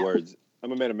many words.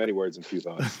 I'm a man of many words and few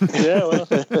thoughts. Yeah, well,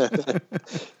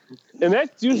 and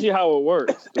that's usually how it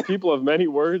works. The people of many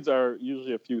words are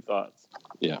usually a few thoughts.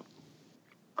 Yeah.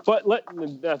 But not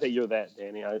that you're that,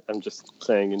 Danny. I'm just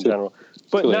saying in general.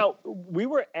 But Too late. now we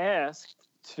were asked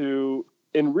to,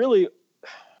 and really,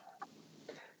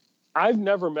 I've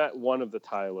never met one of the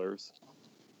Tylers.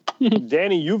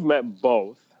 Danny, you've met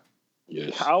both.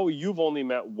 Yes. How you've only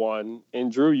met one, and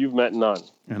Drew, you've met none.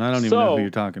 And I don't even know who you're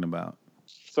talking about.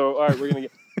 So, all right, we're going to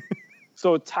get...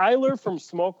 So, Tyler from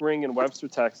Smoke Ring in Webster,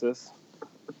 Texas,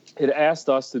 had asked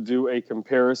us to do a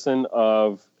comparison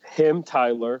of him,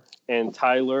 Tyler, and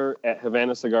Tyler at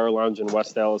Havana Cigar Lounge in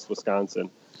West Allis, Wisconsin.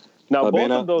 Now, both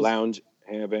Havana of those... Lounge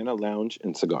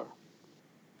and Cigar,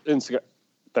 In cigar...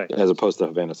 Thanks. as opposed to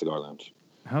Havana Cigar Lounge.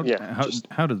 How Yeah.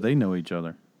 how did they know each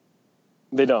other?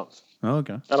 They don't. Oh,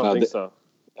 okay. I don't think so.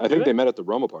 I think they met at the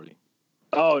Roma party.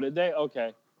 Oh, did they?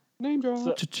 Okay. Name drop.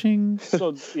 So- Cha-ching.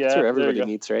 So, yeah. That's where there everybody you go.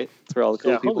 meets, right? That's where all the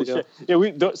cool Yeah, people holy go. shit.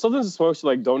 Yeah, Sultans of Smoke should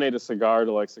like donate a cigar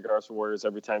to like Cigars for Warriors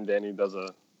every time Danny does a.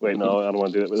 Wait, no, I don't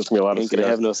want to do it. But there's gonna be a lot of Ain't gonna cigars.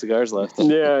 have no cigars left.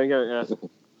 Yeah.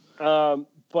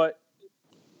 But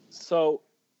so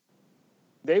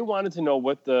they wanted to know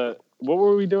what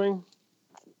were we doing?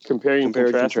 Comparing and Compare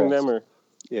and contrasting contrast. them, or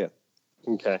Yeah.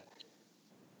 okay.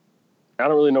 I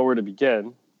don't really know where to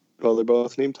begin. Well, they're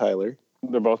both named Tyler.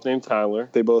 They're both named Tyler.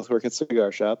 They both work at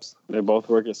cigar shops. They both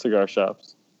work at cigar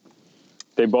shops.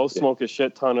 They both smoke a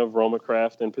shit ton of Roma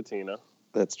Craft and Patina.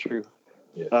 That's true.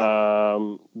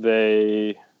 So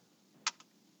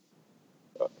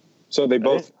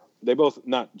they both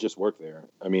not just work there.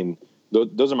 I mean,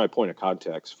 those are my point of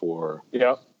contacts for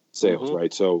sales, Mhm.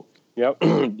 right? So, Yep.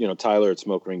 Tyler at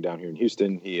Smoke Ring down here in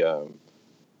Houston, he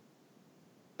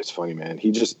it's funny, man.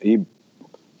 He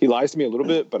lies to me a little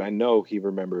bit, but I know he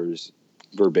remembers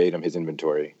verbatim his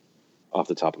inventory off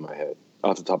the top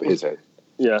of his head.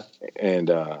 Yeah. And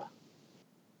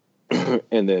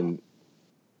and then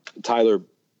Tyler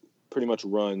pretty much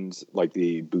runs like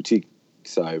the boutique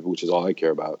side, which is all I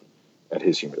care about at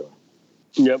his humidor.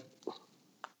 Yep.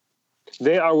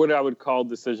 They are what I would call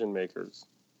decision makers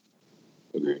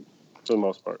Agreed. for the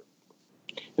most part.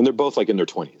 And they're both like in their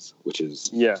 20s, which is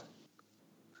Yeah.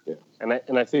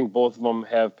 And I think both of them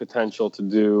have potential to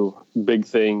do big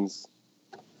things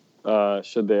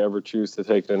should they ever choose to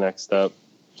take the next step,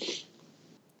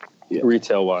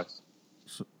 retail wise.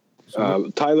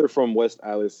 Tyler from West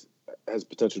Allis has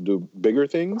potential to do bigger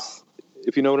things,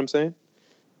 if you know what I'm saying,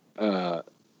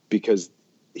 because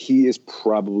he is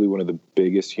probably one of the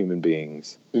biggest human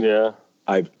beings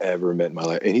I've ever met in my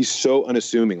life, and he's so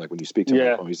unassuming. Like when you speak to him,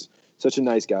 on the phone, he's such a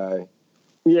nice guy.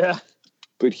 Yeah,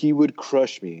 but he would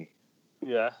crush me.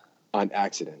 Yeah. On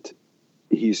accident.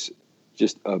 He's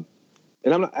just and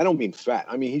I don't mean fat.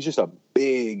 I mean, he's just a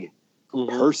big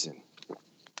person.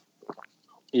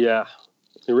 Yeah,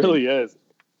 he really is.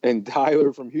 And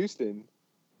Tyler from Houston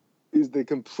is the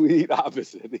complete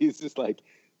opposite. He's just like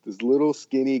this little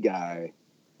skinny guy,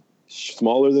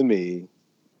 smaller than me,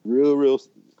 real,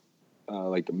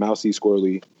 like mousy,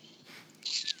 squirrely.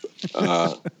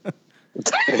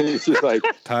 And it's just like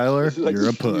Tyler, like you're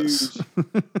a puss.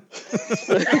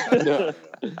 No,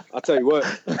 I'll tell you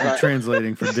what. I'm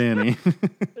translating for Danny.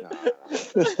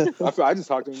 I just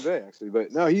talked to him today, actually,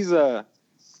 but no, he's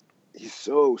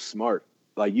so smart.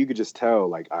 Like you could just tell,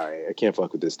 like I can't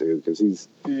fuck with this dude because he's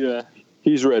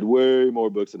read way more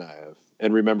books than I have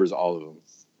and remembers all of them.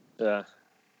 Yeah,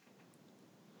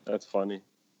 that's funny.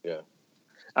 Yeah,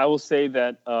 I will say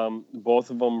that both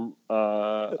of them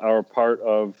are a part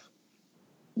of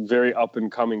very up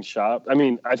and coming shop. I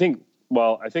mean, I think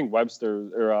Webster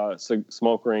or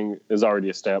Smoke Ring is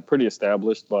already pretty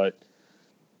established, but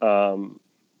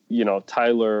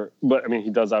Tyler, but I mean, he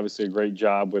does obviously a great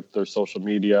job with their social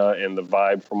media and the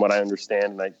vibe from what I understand.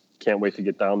 And I can't wait to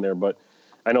get down there, but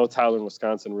I know Tyler in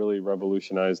Wisconsin really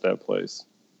revolutionized that place.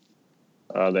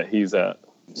 that he's at.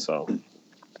 So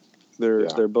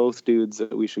they're both dudes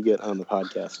that we should get on the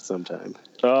podcast sometime.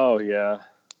 Oh yeah,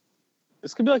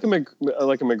 this could be like a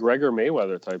McGregor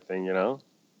Mayweather type thing,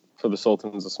 for the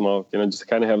Sultans of Smoke. Just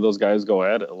kind of have those guys go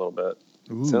at it a little bit.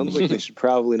 Ooh. Sounds like they should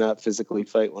probably not physically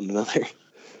fight one another.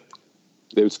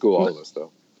 They would school all of us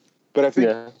though. But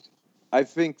I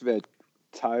think that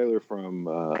Tyler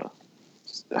from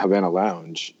Havana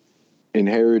Lounge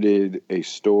inherited a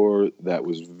store that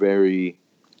was very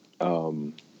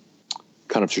kind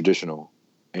of traditional,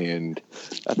 and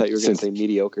I thought you were going to say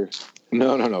mediocre.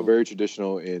 No, very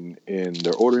traditional in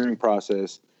their ordering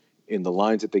process, in the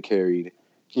lines that they carried,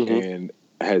 and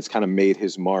has kind of made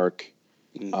his mark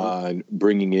on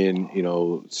bringing in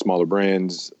smaller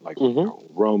brands like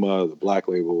Roma, the Black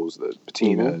Labels, the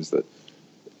Patinas,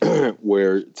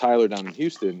 where Tyler down in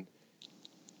Houston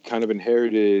kind of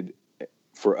inherited,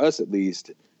 for us at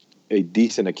least, a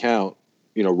decent account,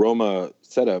 Roma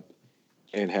setup,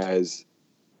 and has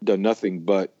done nothing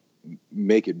but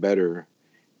make it better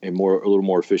and a little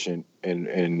more efficient,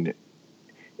 and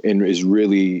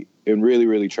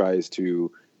really tries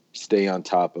to stay on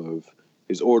top of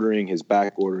his ordering, his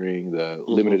back ordering, the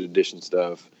limited edition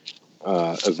stuff,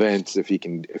 events if he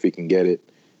can get it.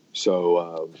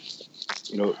 So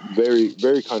very,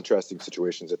 very contrasting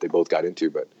situations that they both got into,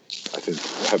 but I think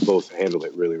have both handled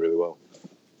it really, really well.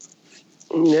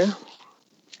 Yeah.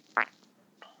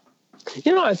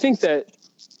 I think that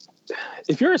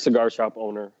if you're a cigar shop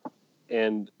owner,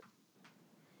 and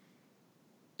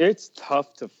it's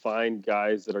tough to find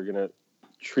guys that are going to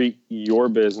treat your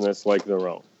business like their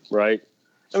own, right?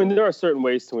 I mean, there are certain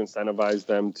ways to incentivize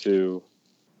them to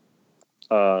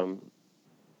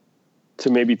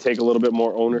maybe take a little bit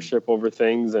more ownership over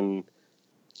things,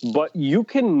 but you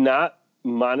cannot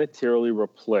monetarily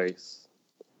replace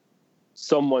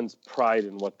someone's pride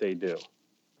in what they do.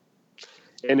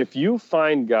 And if you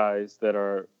find guys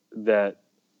that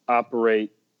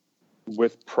operate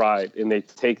with pride and they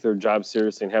take their job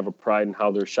seriously and have a pride in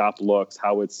how their shop looks,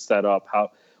 how it's set up,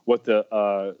 what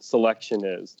the selection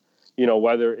is,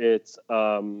 whether it's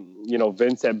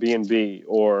Vince at B&B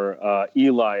or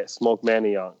Eli at Smoke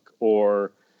Manayunk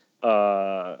or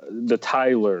the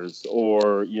Tylers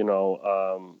or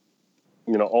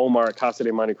Omar at Casa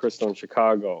de Monte Cristo in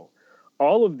Chicago.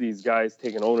 All of these guys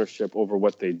take an ownership over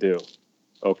what they do.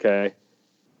 Okay.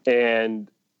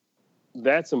 And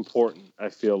that's important, I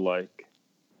feel like,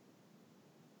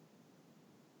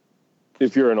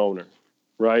 if you're an owner,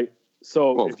 right?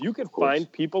 So if you can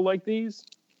find people like these,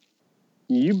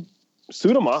 you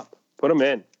suit them up, put them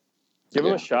in, give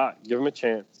them a shot, give them a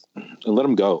chance. And let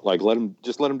them go. Like, let them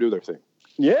do their thing.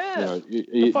 Yeah.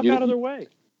 Get the fuck out of their way.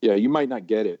 Yeah. You might not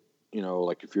get it,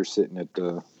 like if you're sitting at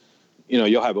the,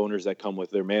 you'll have owners that come with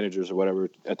their managers or whatever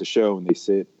at the show, and they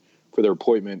sit for their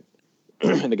appointment,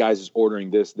 and the guy's just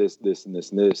ordering this, and this, and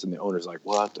this, and the owner's like,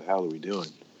 what the hell are we doing?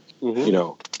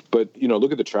 But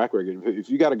look at the track record. If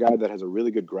you got a guy that has a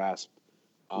really good grasp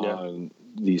on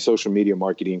the social media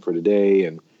marketing for today,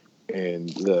 and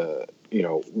the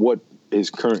what his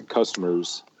current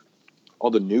customers,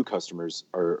 all the new customers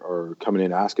are coming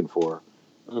in asking for,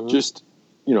 just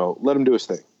let him do his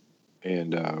thing,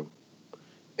 and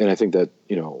I think that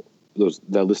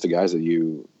that list of guys that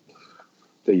you've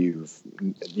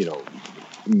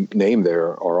named there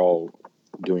are all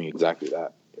doing exactly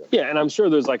that. Yeah, and I'm sure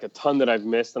there's like a ton that I've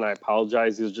missed, and I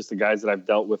apologize. These are just the guys that I've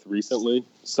dealt with recently.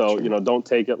 So, don't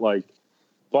take it like,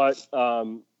 but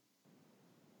I'm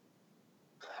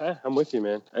with you,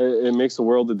 man. It makes a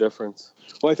world of difference.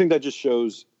 Well, I think that just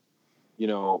shows,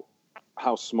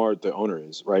 how smart the owner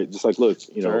is, right? Just like, look,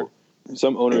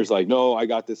 some owners like, no, I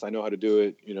got this. I know how to do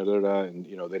it, and,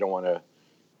 they don't want to,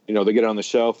 they get it on the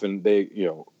shelf and they,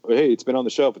 hey, it's been on the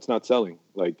shelf. It's not selling.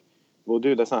 Like, well,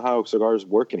 dude, that's not how cigars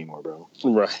work anymore, bro.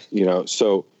 Right.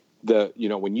 So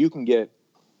when you can get,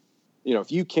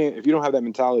 if you don't have that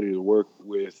mentality to work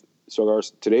with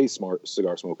cigars, today's smart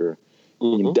cigar smoker,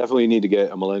 you definitely need to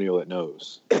get a millennial that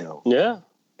knows, Yeah.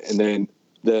 And then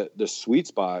the sweet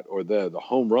spot or the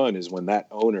home run is when that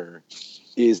owner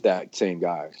is that same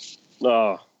guy.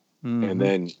 Oh. And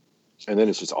then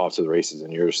it's just off to the races,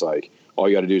 and you're just like, all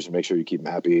you got to do is make sure you keep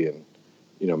them happy and,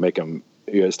 make them,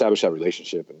 establish that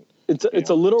relationship. And it's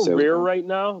a little rare right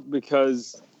now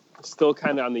because still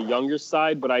kind of on the younger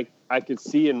side, but I could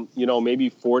see in, maybe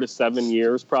 4 to 7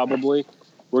 years, probably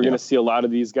we're going to see a lot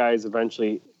of these guys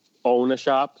eventually own a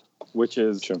shop, which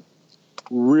is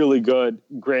really good.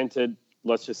 Granted,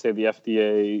 let's just say the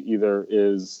FDA either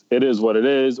is what it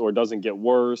is, or doesn't get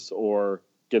worse or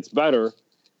gets better.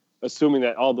 Assuming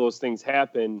that all those things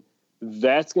happen,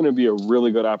 that's going to be a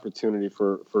really good opportunity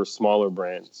for smaller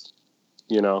brands.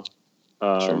 you know,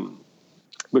 Sure.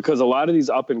 because a lot of these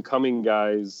up and coming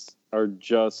guys are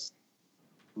just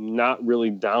not really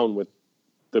down with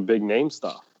the big name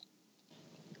stuff.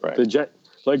 Right.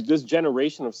 Like this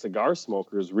generation of cigar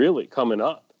smokers really coming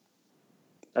up.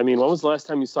 I mean, when was the last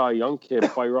time you saw a young kid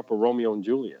fire up a Romeo and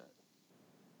Juliet,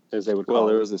 as they would call Well,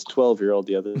 it? there was this 12-year-old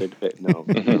the other day. No.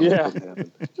 Yeah.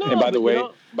 And by the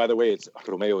way, it's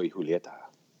Romeo y Julieta.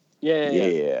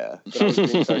 Yeah. But I was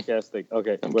being sarcastic.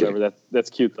 Okay, I'm whatever. kidding. That's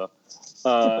cute though.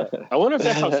 I wonder if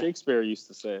that's how Shakespeare used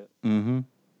to say it. Mm-hmm.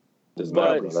 Doesn't But-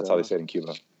 matter, bro. That's how they say it in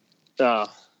Cuba.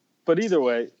 But either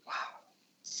way, wow.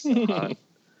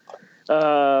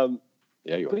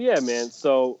 Yeah, you are. But yeah, man.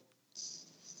 So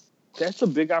that's a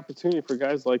big opportunity for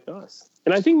guys like us,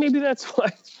 and I think maybe that's why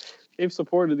they've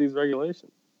supported these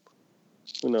regulations.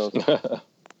 Who knows?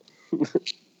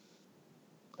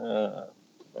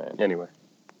 Anyway,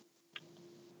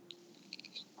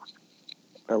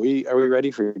 Are we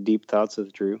ready for deep thoughts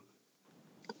with Drew?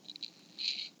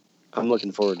 I'm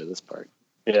looking forward to this part.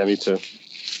 yeah, me too.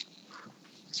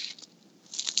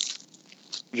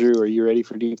 Drew, are you ready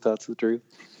for deep thoughts with Drew?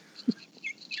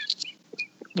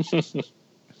 Did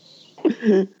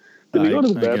we go to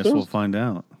the I guess bathroom? we'll find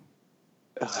out.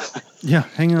 Yeah,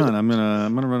 hang on. I'm gonna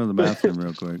run to the bathroom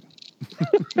real quick.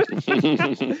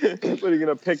 What are you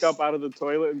gonna pick up out of the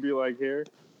toilet and be like, "Here"?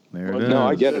 There it is. No,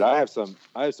 I get it. I have some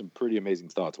pretty amazing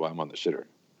thoughts while I'm on the shitter.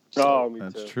 Oh, me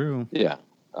That's too. true. Yeah,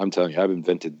 I'm telling you, I've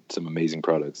invented some amazing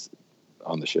products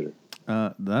on the shitter.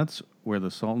 That's where the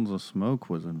Sultans of Smoke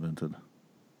was invented.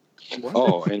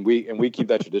 Oh, and we keep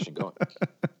that tradition going.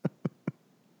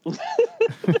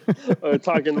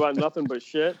 Talking about nothing but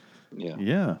shit. Yeah.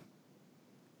 Yeah.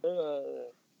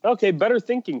 Okay, better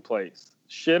thinking place: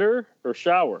 shitter or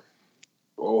shower?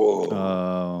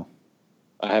 Oh,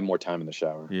 I have more time in the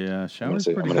shower. Yeah. Shower's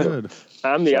I'm pretty gonna go. good.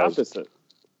 I'm the Shower. opposite.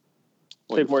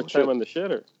 Take more time on the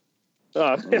shitter.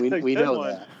 Oh, We good know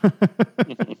one.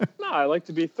 that. No, I like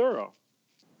to be thorough.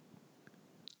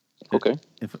 Okay.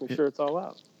 Make sure it's all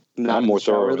out. Not I'm in more the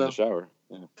shower, thorough in though. the shower.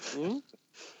 Yeah. Hmm?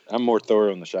 I'm more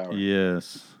thorough in the shower.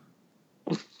 Yes.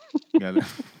 Got it.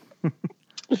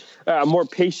 I'm more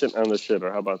patient on the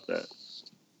shitter. How about that?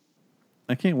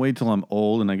 I can't wait till I'm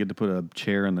old and I get to put a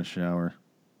chair in the shower.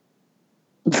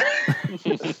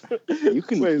 You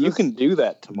can do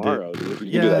that tomorrow, dude.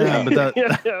 You can do that Yeah,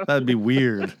 now. but that'd be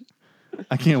weird.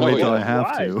 I can't wait till yeah. I have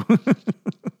Why? to.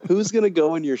 Who's gonna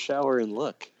go in your shower and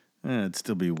look? It'd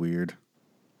still be weird.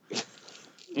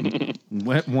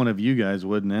 One of you guys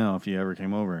would now if you ever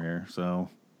came over here. So,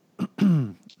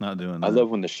 not doing that. I love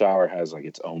when the shower has like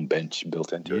its own bench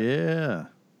built into it. Yeah.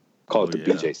 Call it the yeah.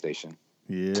 BJ station.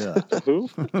 Yeah. Who?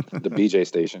 The BJ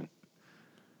station.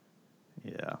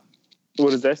 Yeah.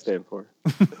 What does that stand for?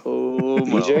 Oh,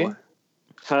 BJ?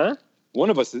 Huh? One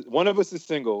of us is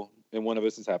single and one of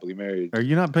us is happily married. Are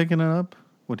you not picking it up?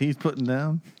 What he's putting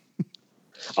down?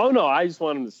 Oh no, I just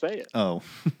want him to say it. Oh.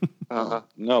 Uh-huh.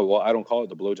 No, well, I don't call it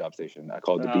the blowjob station. I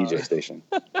call it the Oh. BJ station.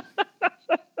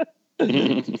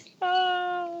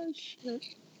 Ah, shit.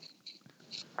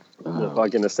 The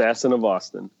fucking assassin of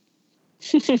Austin.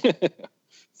 Stupid.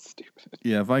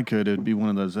 Yeah, if I could, it'd be one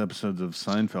of those episodes of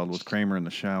Seinfeld with Kramer in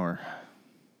the shower.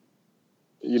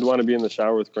 You'd want to be in the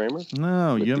shower with Kramer?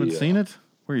 No, With you haven't the, seen it?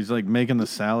 Where he's like making the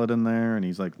salad in there and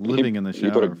he's like living in the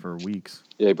you put shower a- for weeks.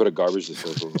 Yeah, you put a garbage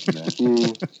disposal in there.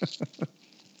 Mm.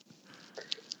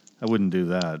 I wouldn't do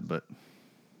that, but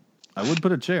I would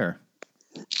put a chair.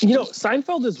 You know,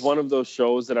 Seinfeld is one of those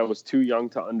shows that I was too young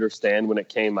to understand when it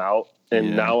came out, and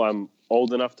Yeah. now I'm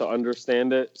old enough to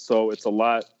understand it, so it's a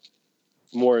lot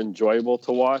more enjoyable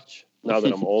to watch now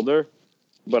that I'm older,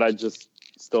 but I just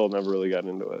still never really got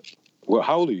into it. Well,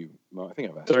 how old are you? Well, I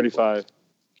think I've asked you. 35.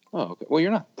 Oh, okay. Well,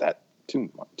 you're not that too.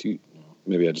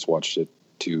 Maybe I just watched it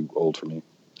too old for me.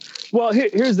 Well,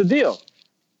 here's the deal.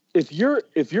 If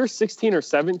you're 16 or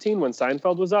 17 when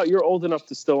Seinfeld was out, you're old enough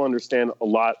to still understand a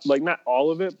lot, like not all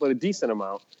of it, but a decent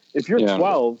amount. If you're Yeah.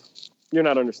 12, you're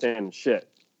not understanding shit,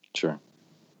 Sure.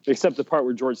 except the part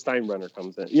where George Steinbrenner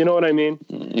comes in. You know what I mean?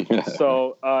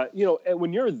 So, you know, and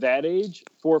when you're that age,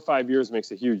 4 or 5 years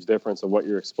makes a huge difference of what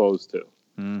you're exposed to,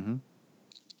 Mm-hmm.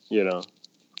 you know?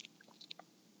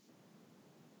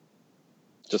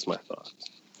 Just my thoughts.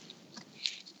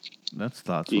 That's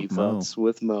thoughts Deep with Mo. thoughts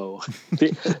with Mo.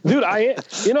 Dude, you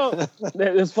know,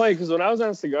 it's funny because when I was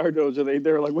on Cigar Dojo,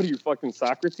 they were like, what are you, fucking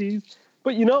Socrates?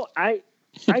 But, you know, I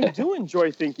do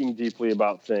enjoy thinking deeply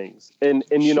about things and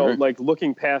you know, Sure. like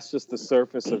looking past just the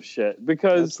surface of shit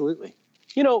because, Absolutely.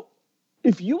 you know,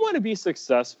 if you want to be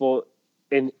successful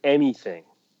in anything,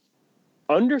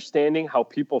 understanding how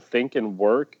people think and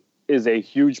work is a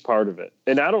huge part of it.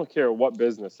 And I don't care what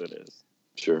business it is.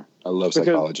 Sure. I love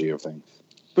psychology of things.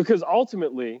 Because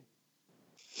ultimately,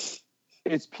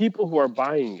 it's people who are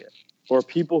buying it, or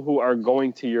people who are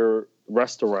going to your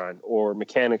restaurant or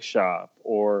mechanic shop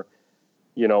or,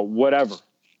 whatever.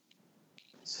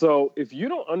 So if you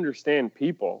don't understand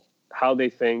people, how they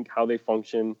think, how they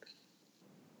function,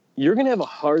 you're going to have a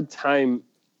hard time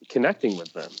connecting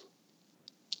with them.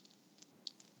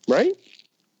 Right?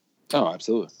 Oh,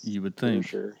 absolutely. You would think. For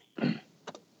sure.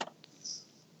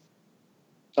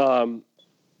 I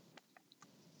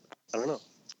don't know.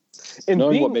 And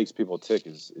knowing what makes people tick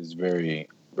is very,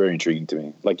 very intriguing to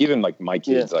me. Like even like my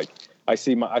kids, like I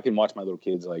can watch my little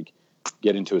kids like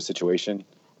get into a situation,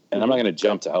 and I'm not going to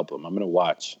jump to help them. I'm going to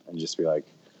watch and just be like,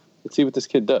 let's see what this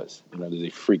kid does. Does he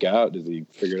freak out? Does he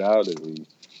figure it out? Does he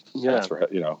ask for,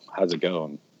 how's it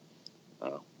going? I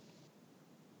don't know.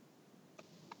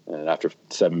 And after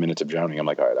 7 minutes of drowning, I'm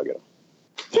like, all right, I'll get him.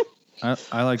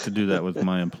 I like to do that with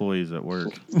my employees at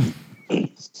work.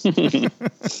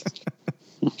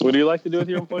 What do you like to do with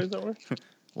your employees at work?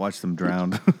 Watch them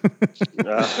drown.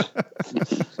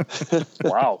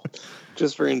 Wow.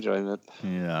 Just for enjoyment.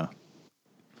 Yeah.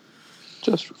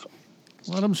 Just for fun.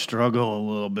 Let them struggle a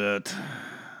little bit.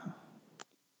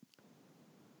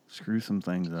 Screw some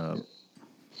things up.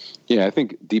 Yeah, I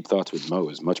think Deep Thoughts with Mo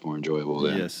is much more enjoyable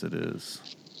than Yes, it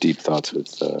is. Deep Thoughts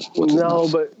with No,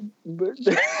 but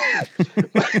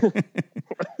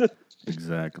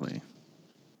Exactly.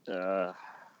 I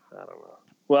don't know.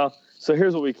 Well, so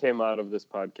here's what we came out of this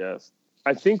podcast.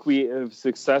 I think we have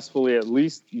successfully at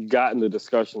least gotten the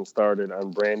discussion started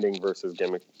on branding versus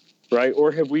gimmick, right?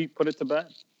 Or have we put it to bed?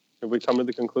 Have we come to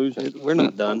the conclusion? We're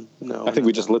not done. No. I think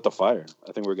we just lit the fire.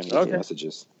 I think we're going to get the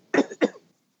messages.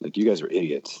 Like, you guys are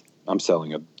idiots. I'm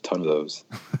selling a ton of those.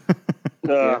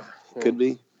 Could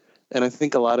be. And I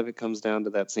think a lot of it comes down to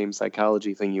that same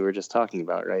psychology thing you were just talking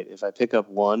about, right? If I pick up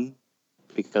one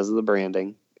because of the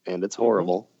branding and it's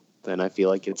horrible, then I feel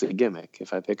like it's a gimmick.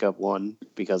 If I pick up one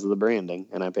because of the branding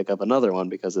and I pick up another one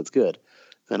because it's good,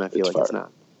 then I feel like it's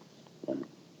not.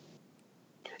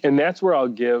 And that's where I'll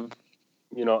give,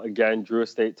 again, Drew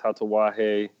Estate,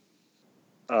 Tatawahe,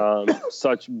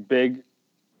 such big,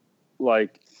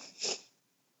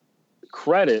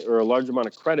 credit, or a large amount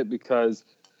of credit, because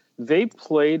they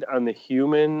played on the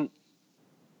human,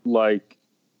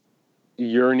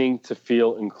 yearning to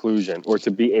feel inclusion or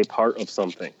to be a part of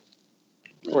something.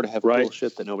 Or to have cool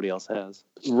shit that nobody else has.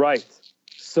 Right.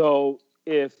 So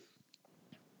if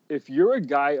you're a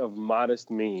guy of modest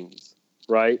means,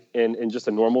 right, and just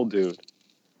a normal dude,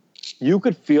 you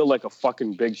could feel like a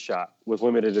fucking big shot with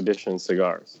limited edition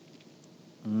cigars.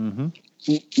 Mm-hmm.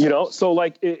 So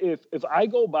if I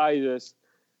go buy this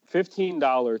 $15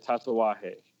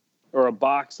 Tatawahe, or a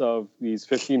box of these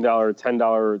 $15,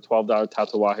 $10, $12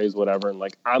 Tatawahes, whatever, and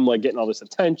I'm getting all this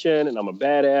attention and I'm a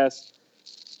badass,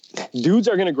 dudes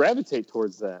are going to gravitate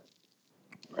towards that.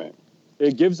 Right.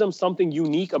 It gives them something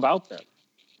unique about them.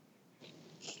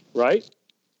 Right?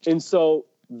 And so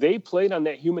they played on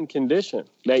that human condition,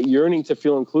 that yearning to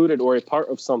feel included or a part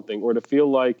of something, or to feel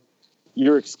like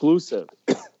you're exclusive.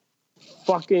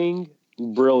 Fucking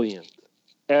brilliant.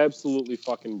 Absolutely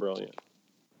fucking brilliant.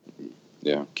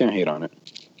 Yeah, can't hate on it.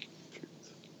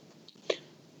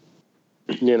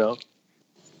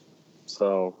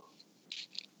 So,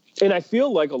 and I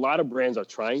feel like a lot of brands are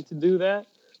trying to do that,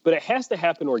 but it has to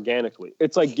happen organically.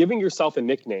 It's like giving yourself a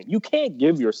nickname. You can't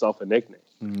give yourself a nickname.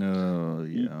 No,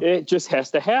 yeah. It just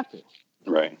has to happen.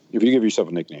 Right. If you give yourself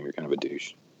a nickname, you're kind of a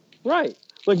douche. Right.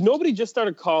 Nobody just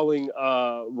started calling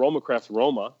Roma Craft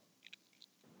Roma.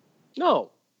 No.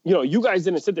 You guys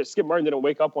didn't sit there. Skip Martin didn't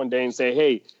wake up one day and say,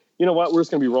 hey, you know what? We're just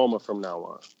going to be Roma from now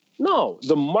on. No.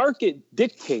 The market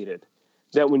dictated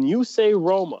that when you say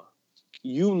Roma,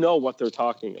 you know what they're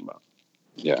talking about.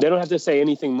 Yeah. They don't have to say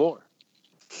anything more.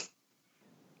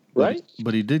 Right?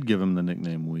 But he did give him the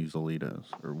nickname Weaselitos,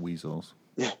 or Weasels.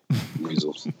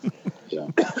 Weasels. Yeah.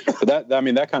 But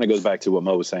that kind of goes back to what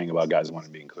Mo was saying about guys wanting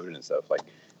to be included and stuff. Like,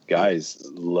 guys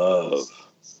love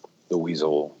the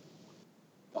Weasel,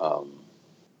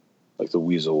 the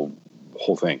Weasel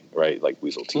whole thing, right? Like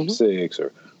Weasel Team 6,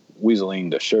 or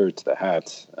Weaseling the shirts, the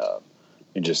hats,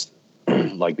 and just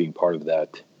like being part of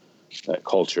that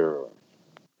culture, or,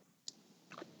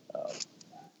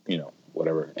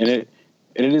 whatever. And it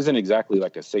isn't exactly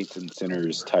like a Saints and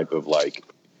Sinners type of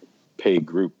paid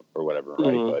group or whatever,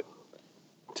 right?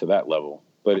 But to that level,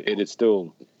 but it is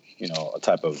still, a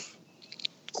type of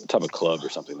club or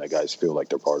something that guys feel like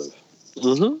they're part of.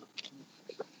 Mm-hmm.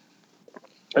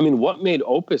 I mean, what made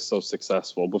Opus so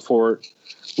successful before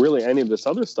really any of this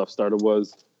other stuff started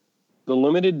was the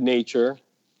limited nature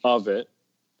of it,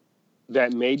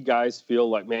 that made guys feel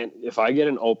like, man, if I get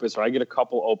an Opus or I get a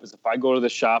couple Opus, if I go to the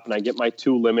shop and I get my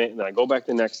 2 limit and then I go back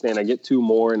the next day and I get 2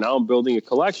 more and now I'm building a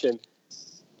collection,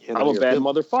 I'm a bad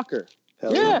motherfucker.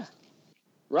 Hell yeah.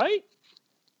 Right?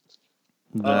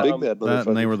 Big bad motherfucker. That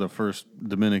and they were the first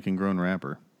Dominican grown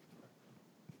rapper.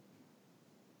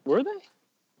 Were they?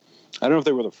 I don't know if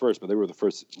they were the first, but they were the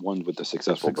first ones with the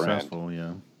successful brand.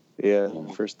 Yeah. Yeah,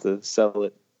 first to sell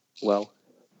it well.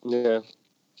 Yeah.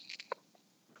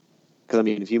 Because, I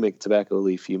mean, if you make tobacco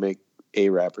leaf, you make a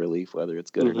wrapper leaf, whether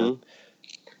it's good or not.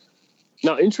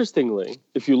 Now, interestingly,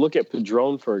 if you look at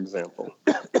Padron, for example,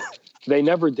 they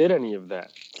never did any of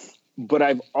that. But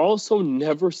I've also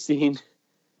never seen...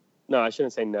 No, I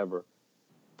shouldn't say never.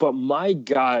 But my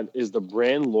God, is the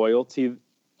brand loyalty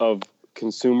of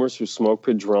consumers who smoke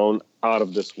Padron out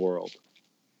of this world.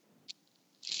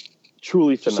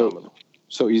 Truly phenomenal.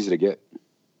 So easy to get.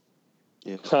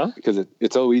 Yeah. Huh? Because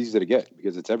it's so easy to get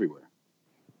because it's everywhere.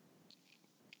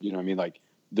 You know what I mean? Like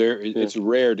it's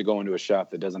rare to go into a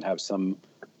shop that doesn't have some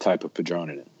type of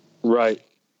Padron in it. Right.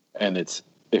 And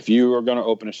if you are going to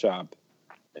open a shop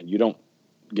and you don't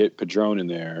get Padron in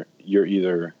there, you're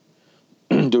either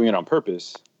doing it on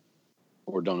purpose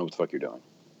or don't know what the fuck you're doing.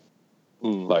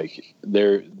 Like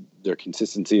their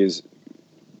consistency is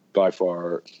by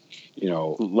far,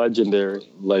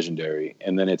 legendary.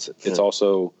 And then it's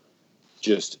also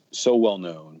just so well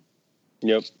known.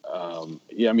 Yep.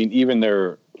 I mean, and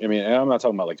I'm not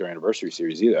talking about like their anniversary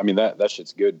series either. I mean, that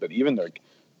shit's good, but even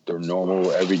their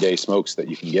normal everyday smokes that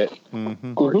you can get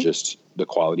are just, the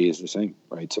quality is the same,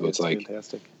 right? So it's like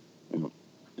fantastic.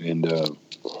 And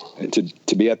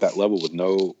to be at that level with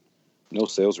no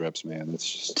sales reps, man, that's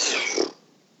just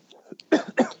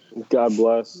God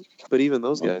bless. But even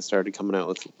those guys started coming out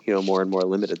with more and more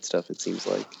limited stuff. It seems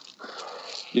like.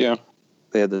 Yeah.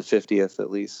 They had the 50th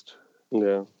at least.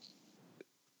 Yeah.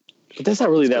 But that's not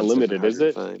really that limited, is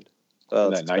it? Find.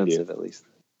 Well, it's that 90th. expensive at least.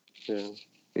 Yeah.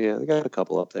 Yeah, they got a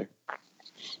couple up there.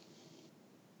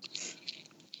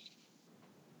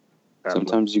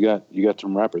 Sometimes you got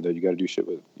some rapper that you got to do shit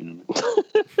with. You know what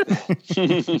I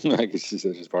mean? Like it's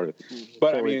just part of it.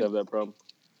 But I mean, have that problem.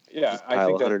 Yeah, I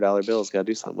think $100 bills. Got to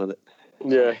do something with it.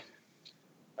 Yeah.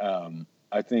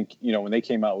 I think when they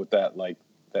came out with that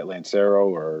Lancero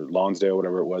or Lonsdale,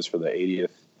 whatever it was for the 80th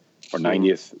or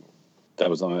 90th, that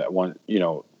was on that one.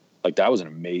 That was an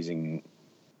amazing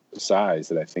size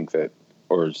that I think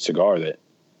or cigar that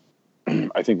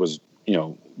I think was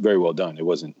very well done. It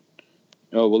wasn't.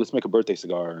 Oh, well, let's make a birthday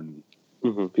cigar and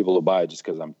people will buy it just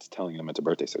because I'm telling them it's a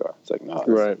birthday cigar. It's like, no,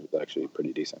 it's actually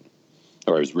pretty decent.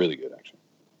 Or it was really good, actually.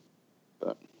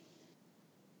 But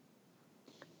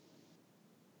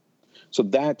so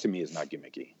that to me is not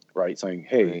gimmicky, right? Saying,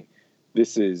 hey,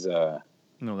 this is no,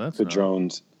 that's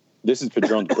Padron's. This is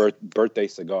Padron's birthday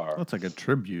cigar. That's like a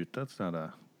tribute. That's not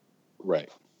a right.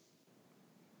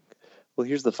 Well,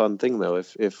 here's the fun thing, though.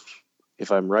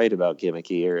 If I'm right about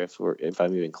gimmicky, or if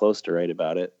I'm even close to right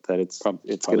about it, that it's going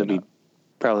to be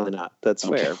probably not. That's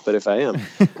fair. But if I am,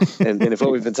 and if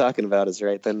what we've been talking about is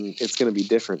right, then it's going to be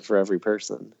different for every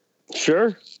person.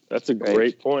 Sure, that's a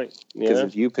great point. Because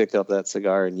if you pick up that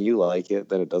cigar and you like it,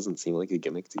 then it doesn't seem like a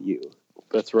gimmick to you.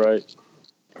 That's right.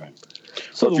 Right.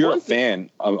 So if you're a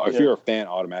fan,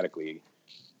 automatically,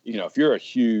 if you're a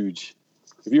huge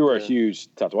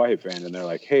Tatuaje fan and they're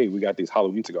like, hey, we got these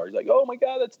Halloween cigars, you're like, oh my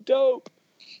God, that's dope.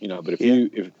 But if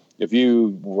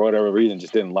you for whatever reason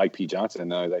just didn't like Pete Johnson,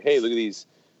 and they're like, hey, look at these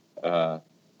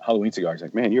Halloween cigars,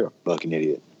 like, man, you're a fucking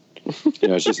idiot.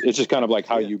 It's just kind of like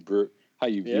how you view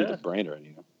the brand, or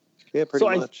Yeah, pretty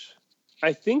much.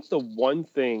 I think the one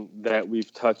thing that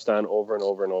we've touched on over and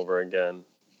over and over again,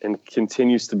 and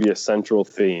continues to be a central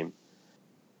theme,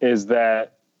 is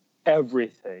that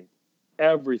everything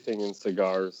in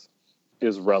cigars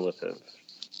is relative.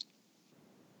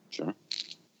 Sure.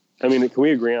 I mean, can we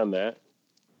agree on that?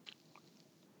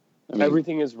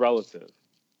 Everything is relative.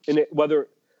 And whether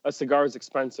a cigar is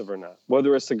expensive or not,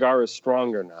 whether a cigar is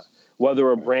strong or not,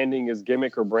 whether a branding is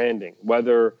gimmick or branding,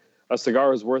 whether a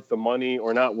cigar is worth the money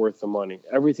or not worth the money,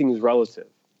 everything is relative.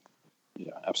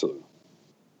 Yeah, absolutely.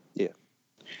 Yeah.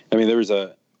 I mean, there was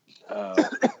a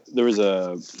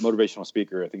motivational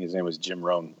speaker. I think his name was Jim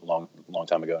Rohn, a long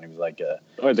time ago, and he was like,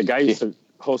 the guy used to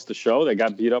host the show that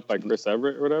got beat up by Chris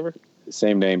Everett or whatever.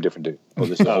 Same name, different dude. Well,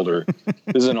 this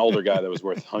is an older guy that was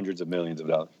worth hundreds of millions of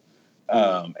dollars.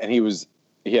 And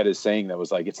he had his saying that was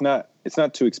like, it's not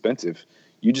too expensive.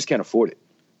 You just can't afford it.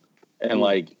 And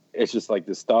it's just like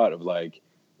this thought of like,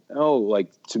 oh,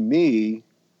 like to me,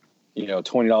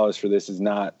 $20 for this is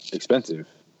not expensive.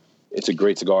 It's a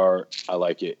great cigar. I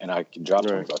like it, and I can drop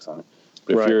 $20 on it.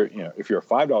 But Right. if you're a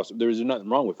 $5, there's nothing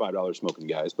wrong with $5 smoking,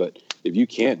 guys. But if you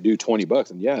can't do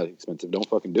 $20, and yeah, it's expensive, don't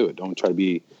fucking do it. Don't try to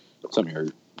be something you're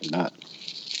not.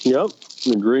 Yep.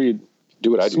 Agreed.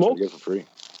 Do what I do. Try Smoke. to get it for free.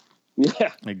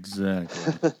 Yeah.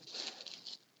 Exactly.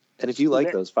 And if you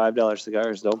like those $5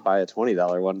 cigars, don't buy a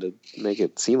 $20 one to make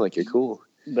it seem like you're cool.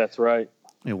 That's right.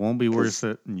 It won't be worth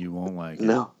it, and you won't like it.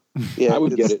 No. Yeah, I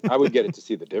would get it. I would get it to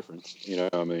see the difference. You know,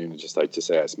 I mean, just like to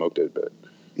say I smoked it, but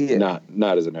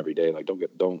not as an everyday. Like,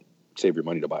 don't save your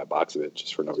money to buy a box of it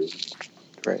just for no reason.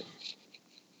 Right.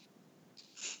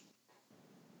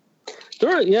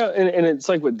 And it's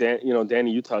like what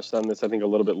Danny, you touched on this, I think, a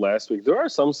little bit last week. There are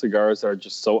some cigars that are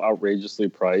just so outrageously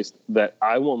priced that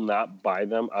I will not buy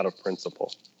them out of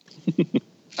principle.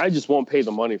 I just won't pay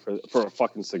the money for a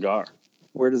fucking cigar.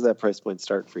 Where does that price point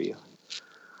start for you?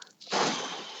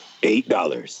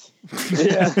 $8.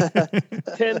 Yeah.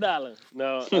 $10.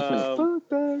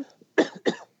 No.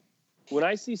 When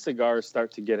I see cigars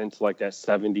start to get into like that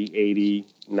 $70, $80,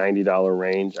 $90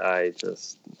 range, I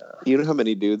just... You know how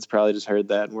many dudes probably just heard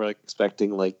that and were like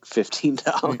expecting like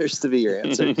 $15 to be your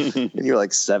answer, and you're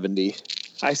like 70.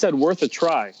 I said worth a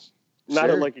try, not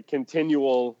Sure. like a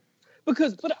continual. But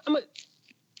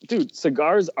dude,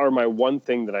 cigars are my one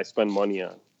thing that I spend money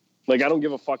on. Like I don't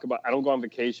give a fuck about. I don't go on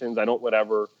vacations. I don't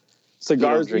whatever.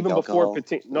 Cigars drink even alcohol? before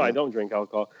patina. No, Yeah. I don't drink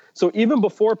alcohol. So even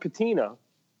before patina,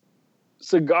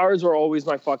 cigars are always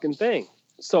my fucking thing.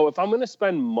 So if I'm gonna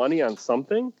spend money on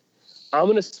something, I'm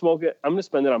going to smoke it. I'm going to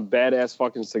spend it on badass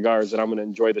fucking cigars that I'm going to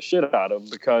enjoy the shit out of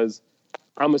because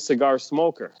I'm a cigar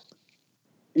smoker.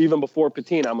 Even before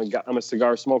patina, I'm a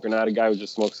cigar smoker, not a guy who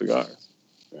just smokes cigars.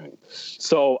 Right.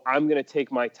 So I'm going to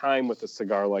take my time with a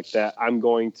cigar like that. I'm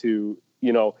going to,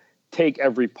 take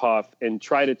every puff and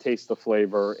try to taste the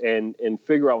flavor and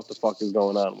figure out what the fuck is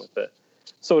going on with it.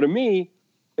 So to me,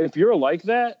 if you're like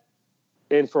that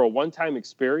and for a one-time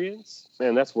experience,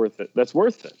 man, that's worth it. That's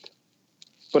worth it.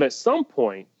 But at some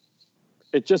point,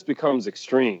 it just becomes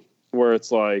extreme where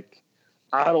it's like,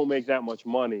 I don't make that much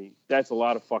money. That's a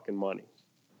lot of fucking money.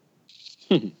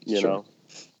 You know?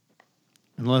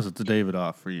 Unless it's a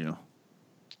Davidoff for you.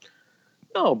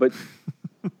 No, but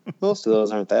Most of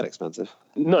those aren't that expensive.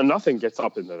 no, nothing gets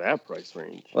up into that price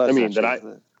range. Well, I that's mean, not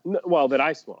true. that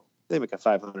I smoke. They make a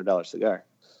 $500 cigar.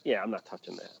 Yeah, I'm not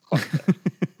touching that. Fuck that.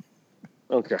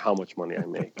 I don't care how much money I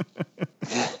make.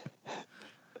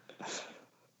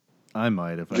 I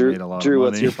might if Drew, I made a lot Drew,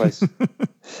 of money. what's your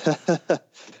price?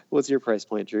 What's your price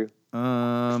point, Drew?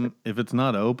 If it's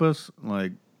not Opus,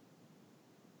 like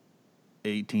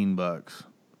 $18,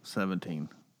 17.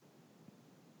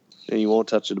 And you won't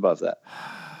touch it above that.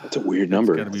 That's a weird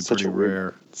number. It's got to be It's such pretty a weird-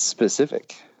 rare.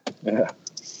 Specific. Yeah.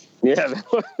 Yeah.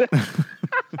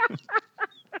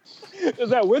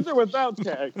 Is that with or without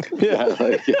tax? Yeah.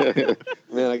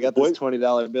 Man, I got this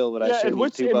 $20 bill, but I should in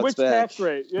which $2 back. tax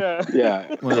rate? Yeah.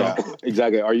 Yeah. Well- yeah.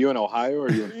 Exactly. Are you in Ohio or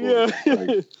are you in Florida? Yeah.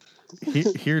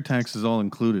 Like, Here, tax is all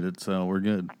included, so we're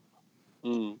good.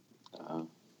 Mm.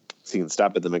 So you can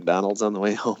stop at the McDonald's on the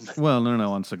way home. Well,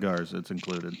 no, on cigars it's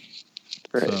included.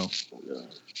 Right. So,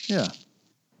 yeah.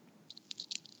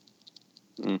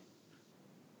 Mm.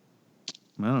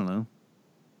 I don't know.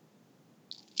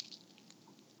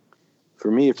 for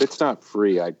me, if it's not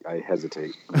free, I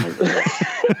hesitate.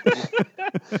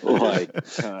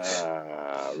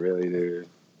 Really, dude?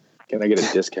 Can I get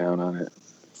a discount on it?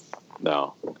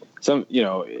 No.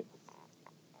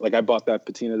 Like I bought that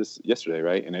patina yesterday,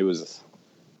 right? And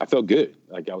I felt good.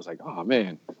 Like I was like, oh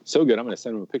man, so good. I'm gonna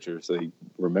send him a picture so he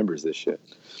remembers this shit.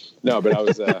 No, but I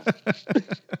was.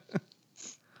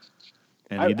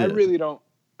 And he did.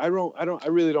 I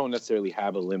really don't necessarily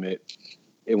have a limit.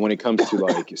 And when it comes to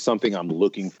like something I'm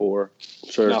looking for,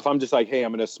 Sure. Now, if I'm just like, hey,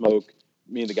 I'm gonna smoke.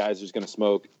 Me and the guys are just gonna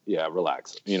smoke. Yeah,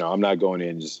 relax. I'm not going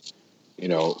in just,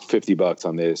 $50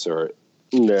 on this or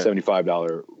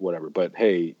 $75 whatever. But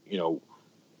hey,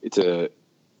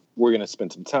 we're gonna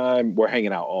spend some time. We're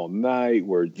hanging out all night.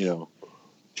 We're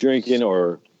drinking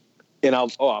I'll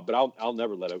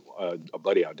never let a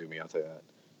buddy outdo me. I'll tell you that.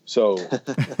 So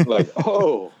like,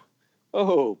 oh,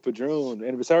 Padron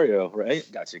Aniversario, right?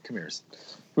 Gotcha. Come here,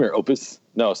 Opus.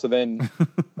 No, so then,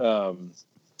 I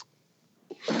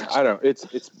don't know.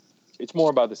 It's more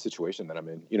about the situation that I'm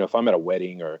in. If I'm at a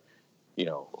wedding or,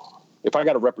 if I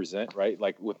got to represent, right?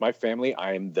 Like with my family,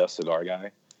 I am the cigar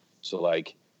guy. So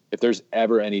like, if there's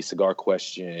ever any cigar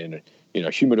question,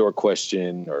 humidor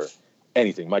question or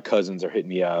anything, my cousins are hitting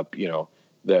me up.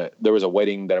 There was a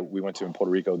wedding that we went to in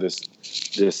Puerto Rico this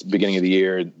beginning of the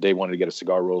year. They wanted to get a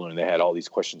cigar roller and they had all these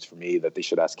questions for me that they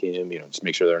should ask him, just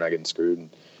make sure they're not getting screwed and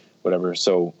whatever.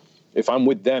 So if I'm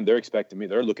with them, they're expecting me.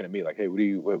 They're looking at me like, hey,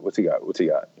 what's he got? What's he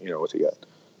got? What's he got?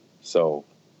 So,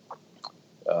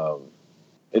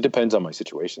 it depends on my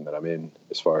situation that I'm in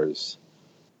as far as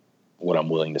what I'm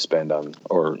willing to spend on,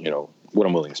 or, what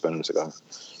I'm willing to spend on a cigar.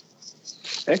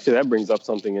 Actually, that brings up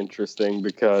something interesting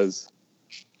because,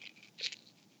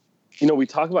 we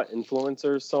talk about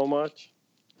influencers so much,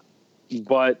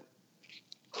 but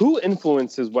who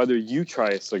influences whether you try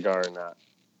a cigar or not?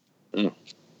 Mm.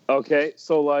 Okay,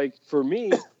 so like for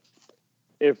me,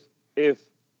 if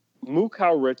Moo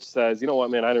Cow Rich says, you know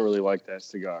what, man, I didn't really like that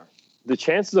cigar, the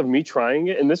chances of me trying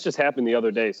it, and this just happened the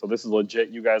other day, so this is legit,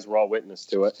 you guys were all witness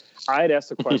to it. I'd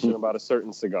asked a question about a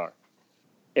certain cigar.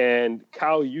 And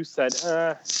Kyle, you said,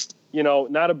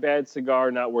 not a bad cigar,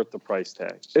 not worth the price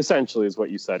tag. Essentially is what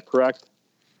you said, correct?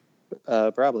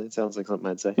 Probably. It sounds like something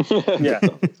I'd say. Yeah.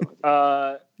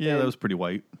 That was pretty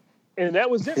white. And that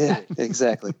was it. Yeah,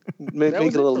 exactly. Make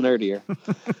it a little nerdier.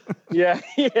 Yeah.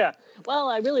 Well,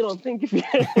 I really don't think if you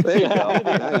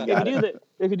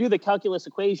do the calculus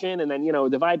equation and then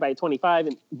divide by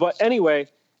 25 but anyway,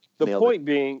 the point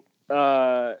being,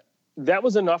 that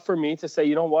was enough for me to say,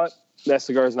 you know what, that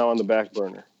cigar is now on the back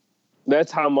burner.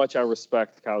 That's how much I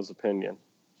respect Kyle's opinion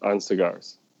on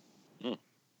cigars.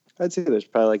 I'd say there's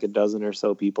probably like a dozen or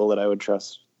so people that I would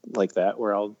trust like that,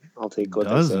 where I'll take what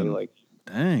they say, like,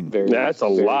 dang, that's a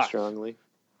lot. Strongly.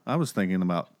 I was thinking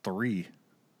about 3.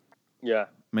 Yeah,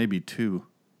 maybe 2.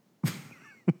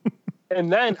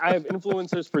 And then I have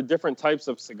influencers for different types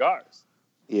of cigars.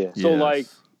 Yeah. So like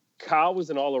Kyle was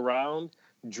an all around.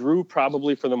 Drew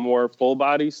probably for the more full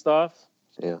body stuff.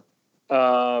 Yeah.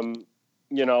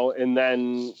 And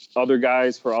then other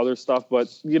guys for other stuff,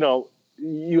 but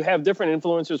you have different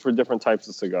influencers for different types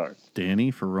of cigars.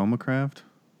 Danny for Romacraft.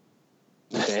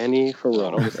 Danny for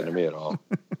Roma. Don't listen to me at all.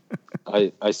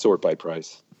 I sort by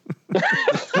price.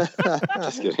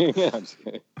 Just kidding. Yeah, I'm just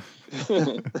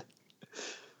kidding.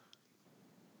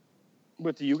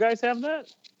 But do you guys have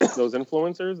that? Those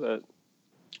influencers that?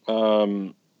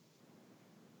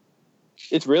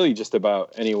 It's really just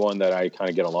about anyone that I kind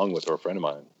of get along with or a friend of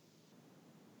mine.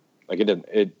 Like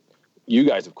you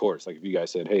guys, of course, like if you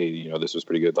guys said, hey, this was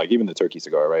pretty good. Like even the turkey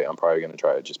cigar, right? I'm probably going to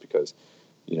try it just because,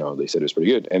 they said it was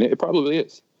pretty good. And it probably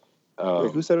is.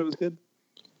 Wait, who said it was good?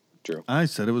 Drew. I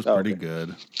said it was pretty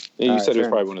good. Yeah, you said it was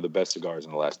probably one of the best cigars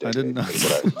in the last decade. I didn't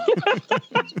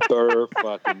know.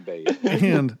 Fucking baby.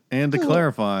 And to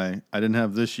clarify, I didn't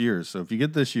have this year's. So if you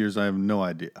get this year's, I have no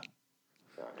idea.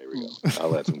 Here we go.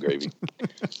 I'll add some gravy.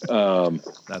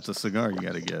 That's a cigar you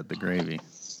got to get, the gravy.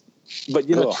 But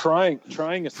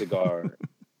trying a cigar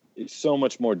is so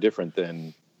much more different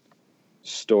than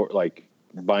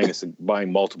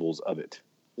buying multiples of it.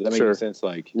 Does that make any sense?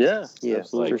 Like, yeah,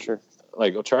 for sure.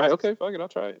 Like, I'll try it. Okay, fuck it, I'll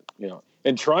try it.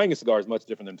 And trying a cigar is much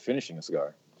different than finishing a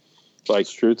cigar. Like,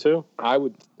 it's true too. I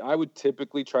would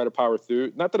typically try to power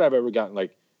through. Not that I've ever gotten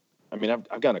I've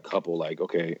gotten a couple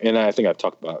okay, and I think we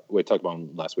talked about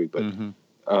them last week, but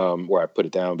where I put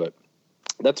it down, but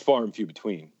that's far and few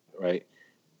between, right?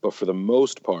 But for the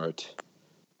most part,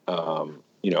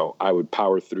 I would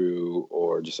power through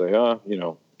or just say, now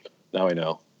I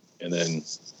know, and then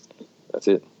that's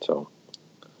it. So,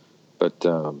 but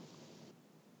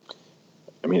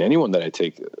anyone that I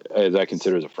take as I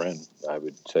consider as a friend, I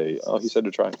would say, oh, he said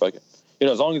to try. Like,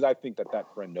 as long as I think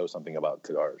that friend knows something about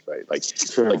cigars, right? Like,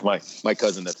 like my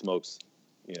cousin that smokes,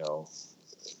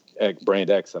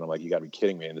 brand X, and I'm like, you got to be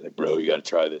kidding me. And they're like, bro, you got to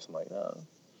try this. I'm like, no.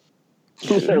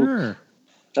 Sure.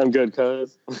 I'm good,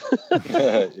 cuz.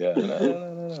 Yeah,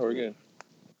 no, we're good.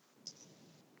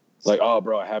 Like, oh,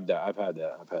 bro, I've had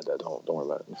that. Don't worry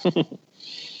about it.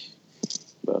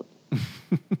 But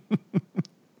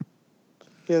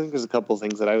yeah, I think there's a couple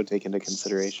things that I would take into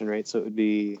consideration, right? So it would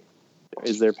be,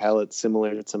 is their palate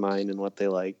similar to mine and what they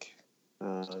like?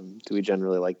 Do we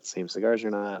generally like the same cigars or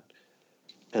not?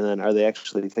 And then are they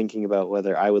actually thinking about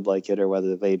whether I would like it or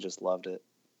whether they just loved it?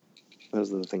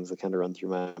 Those are the things that kind of run through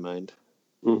my mind.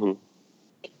 Mm-hmm.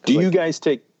 Do you guys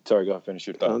take... Sorry, go ahead, finish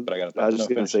your thought. But I was just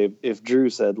going to say, if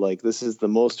Drew said, this is the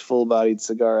most full-bodied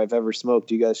cigar I've ever smoked,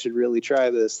 you guys should really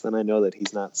try this, then I know that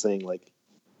he's not saying,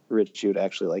 Rich, you'd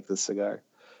actually like this cigar.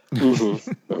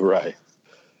 Mm-hmm. Right.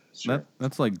 Sure.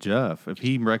 That's like Jeff. If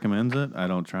he recommends it, I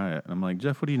don't try it. I'm like,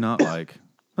 Jeff, what do you not like?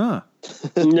 Huh.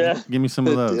 Yeah. Give me some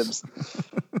of those.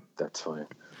 That's funny.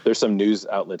 There's some news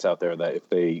outlets out there that if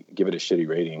they give it a shitty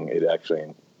rating, it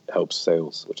actually helps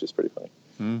sales, which is pretty funny.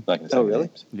 Oh, really?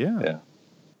 Names. Yeah.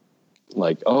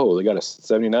 They got a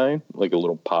 79, a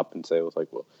little pop in sales. Like,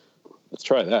 well, let's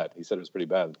try that. He said it was pretty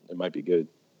bad. It might be good.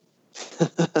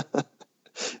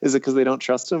 Is it because they don't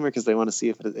trust him, or because they want to see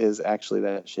if it is actually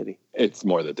that shitty? It's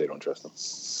more that they don't trust him.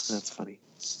 That's funny.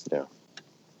 Yeah.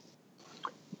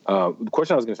 The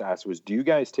question I was going to ask was, do you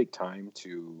guys take time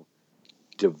to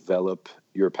develop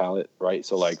your palate, right?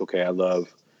 So like, okay, you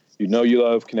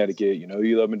love Connecticut, you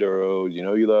love Maduro,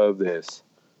 you love this.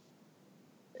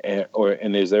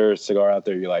 And is there a cigar out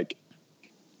there you're like,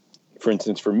 for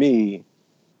instance, for me,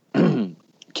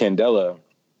 Candela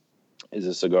is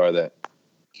a cigar that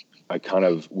I kind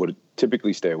of would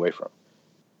typically stay away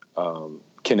from.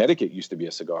 Connecticut used to be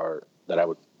a cigar that I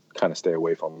would kind of stay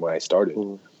away from when I started.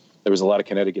 Mm. There was a lot of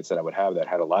Connecticut's that I would have that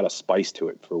had a lot of spice to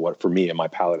it for me and my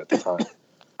palate at the time.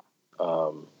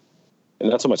 And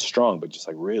not so much strong, but just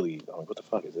like really, I'm like, what the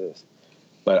fuck is this?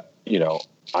 But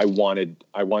I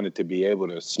wanted to be able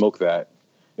to smoke that.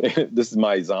 This is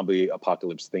my zombie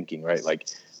apocalypse thinking, right? Like,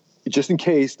 just in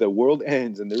case the world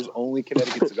ends and there's only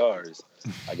Connecticut cigars,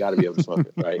 I got to be able to smoke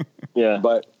it, right? Yeah.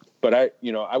 But I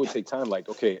would take time, like,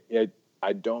 okay,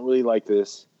 I don't really like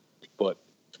this, but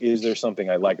is there something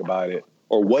I like about it?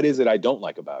 Or what is it I don't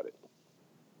like about it?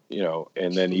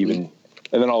 And then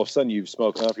and then all of a sudden you've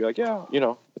smoked enough, you're like, yeah,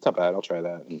 it's not bad. I'll try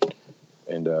that.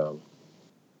 And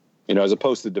as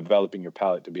opposed to developing your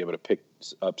palate to be able to pick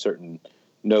up certain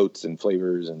notes and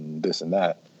flavors and this and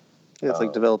that. Yeah, it's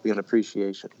like developing an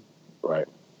appreciation. Right.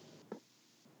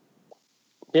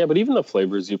 Yeah, but even the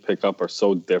flavors you pick up are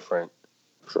so different.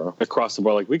 Sure. Across the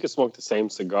board. Like, we could smoke the same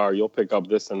cigar. You'll pick up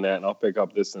this and that, and I'll pick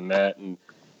up this and that. And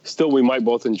still, we might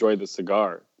both enjoy the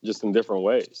cigar, just in different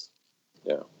ways.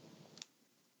 Yeah.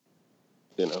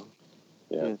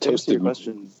 Yeah, to answer your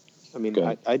question, I mean,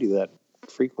 I do that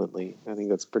frequently. I think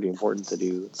that's pretty important to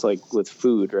do. It's like with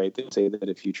food, right? They say that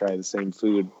if you try the same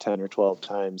food 10 or 12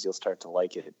 times, you'll start to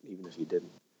like it, even if you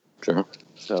didn't. Sure.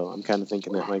 So I'm kind of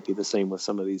thinking that might be the same with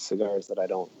some of these cigars that I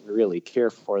don't really care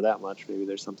for that much. Maybe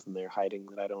there's something they're hiding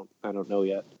that I don't know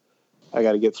yet. I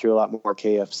got to get through a lot more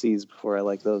KFCs before I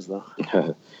like those, though.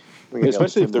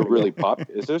 Especially if they're really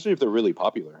especially if they're really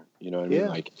popular. You know what I mean?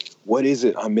 Like, what is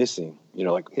it I'm missing?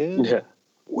 What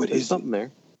there's is something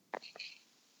there?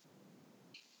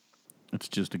 It's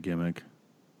just a gimmick.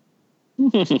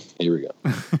 Here we go.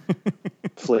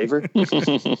 Flavor?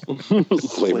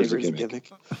 Flavor's a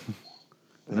gimmick.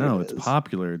 No, it's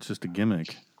popular. It's just a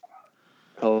gimmick.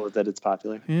 Oh, that it's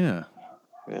popular? Yeah.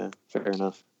 Yeah, fair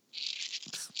enough.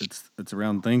 It's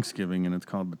around Thanksgiving, and it's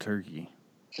called the turkey.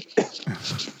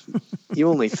 You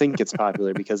only think it's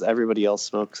popular because everybody else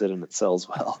smokes it and it sells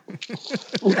well.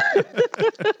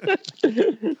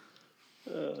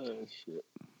 Oh, shit.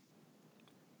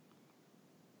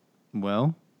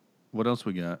 Well, what else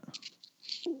we got?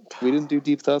 We didn't do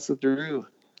deep thoughts with Drew.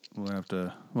 We'll have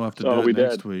to do it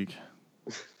next week.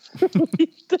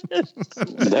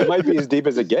 That might be as deep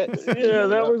as it gets. Yeah,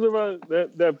 that was about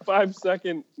that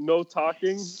 5-second no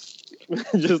talking,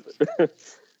 just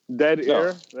dead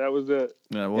air. That was it.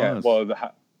 That was. Yeah,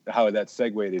 well, how that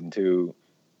segued into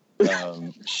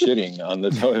shitting on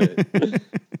the toilet.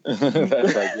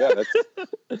 That's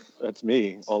like, that's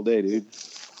me all day, dude.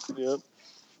 Yep.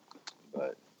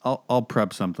 But I'll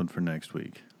prep something for next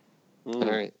week. All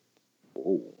right.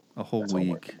 A whole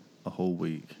week. A whole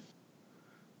week.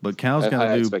 But Cal's got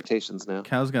to do expectations now.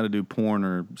 Cal's got to do porn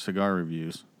or cigar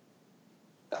reviews.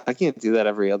 I can't do that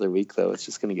every other week, though. It's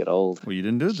just going to get old. Well, you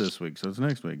didn't do it this week, so it's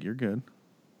next week. You're good.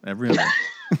 Every other.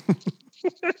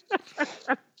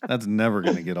 That's never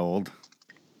going to get old.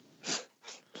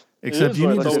 Except you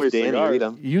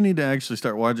need to actually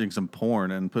start watching some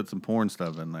porn and put some porn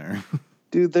stuff in there.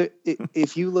 Dude,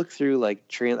 if you look through like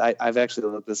I've actually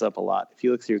looked this up a lot. If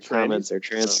you look through comments or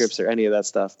transcripts or any of that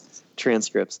stuff,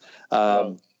 transcripts,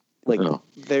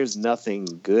 there's nothing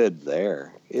good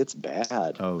there. It's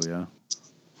bad. Oh yeah.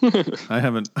 I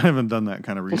haven't done that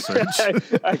kind of research.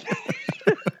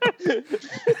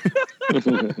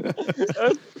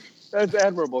 That's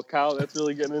admirable, Kyle. That's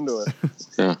really getting into it.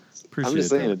 Yeah. I'm just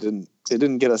saying it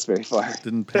didn't get us very far. It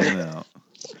didn't pan out.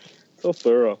 So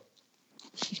thorough.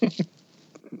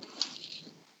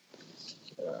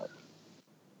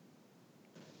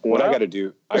 What I got to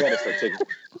do, I got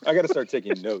to start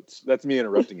taking notes. That's me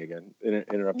interrupting again,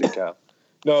 interrupting Cal.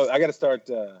 No, I got to start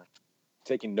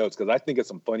taking notes because I think of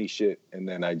some funny shit and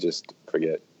then I just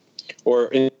forget, or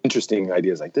interesting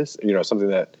ideas like this. Something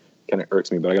that kind of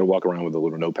irks me, but I got to walk around with a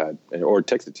little notepad or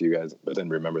text it to you guys, but then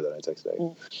remember that I texted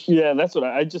it. Yeah, that's what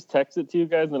I just text it to you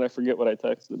guys and then I forget what I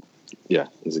texted. Yeah,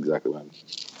 that's exactly what happened.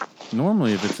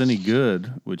 Normally, if it's any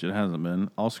good, which it hasn't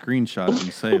been, I'll screenshot it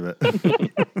and save it.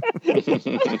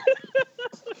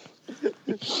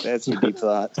 That's your deep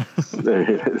thought. There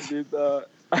it is. Deep thought.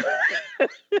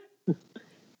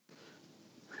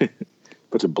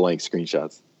 Bunch of blank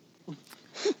screenshots.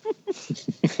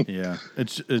 Yeah,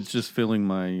 it's just filling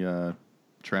my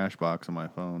trash box on my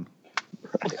phone.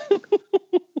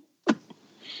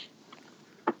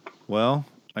 Well,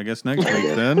 I guess next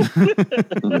week then.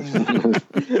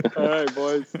 All right,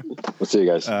 boys. We'll see you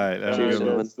guys. All right, have a Cheers, good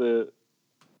one. That's it.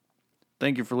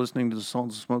 Thank you for listening to the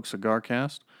Sultans and Smoke Cigar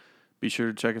Cast. Be sure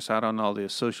to check us out on all the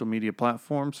social media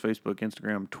platforms, Facebook,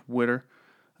 Instagram, Twitter.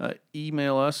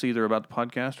 Email us either about the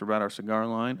podcast or about our cigar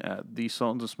line at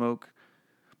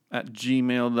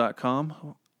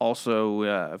thesultansandSmoke@gmail.com. Also,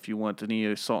 if you want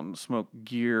any Salt and Smoke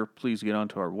gear, please get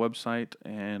onto our website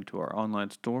and to our online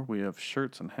store. We have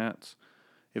shirts and hats.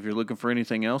 If you're looking for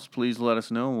anything else, please let us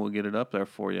know and we'll get it up there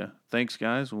for you. Thanks,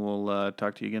 guys. We'll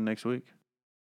talk to you again next week.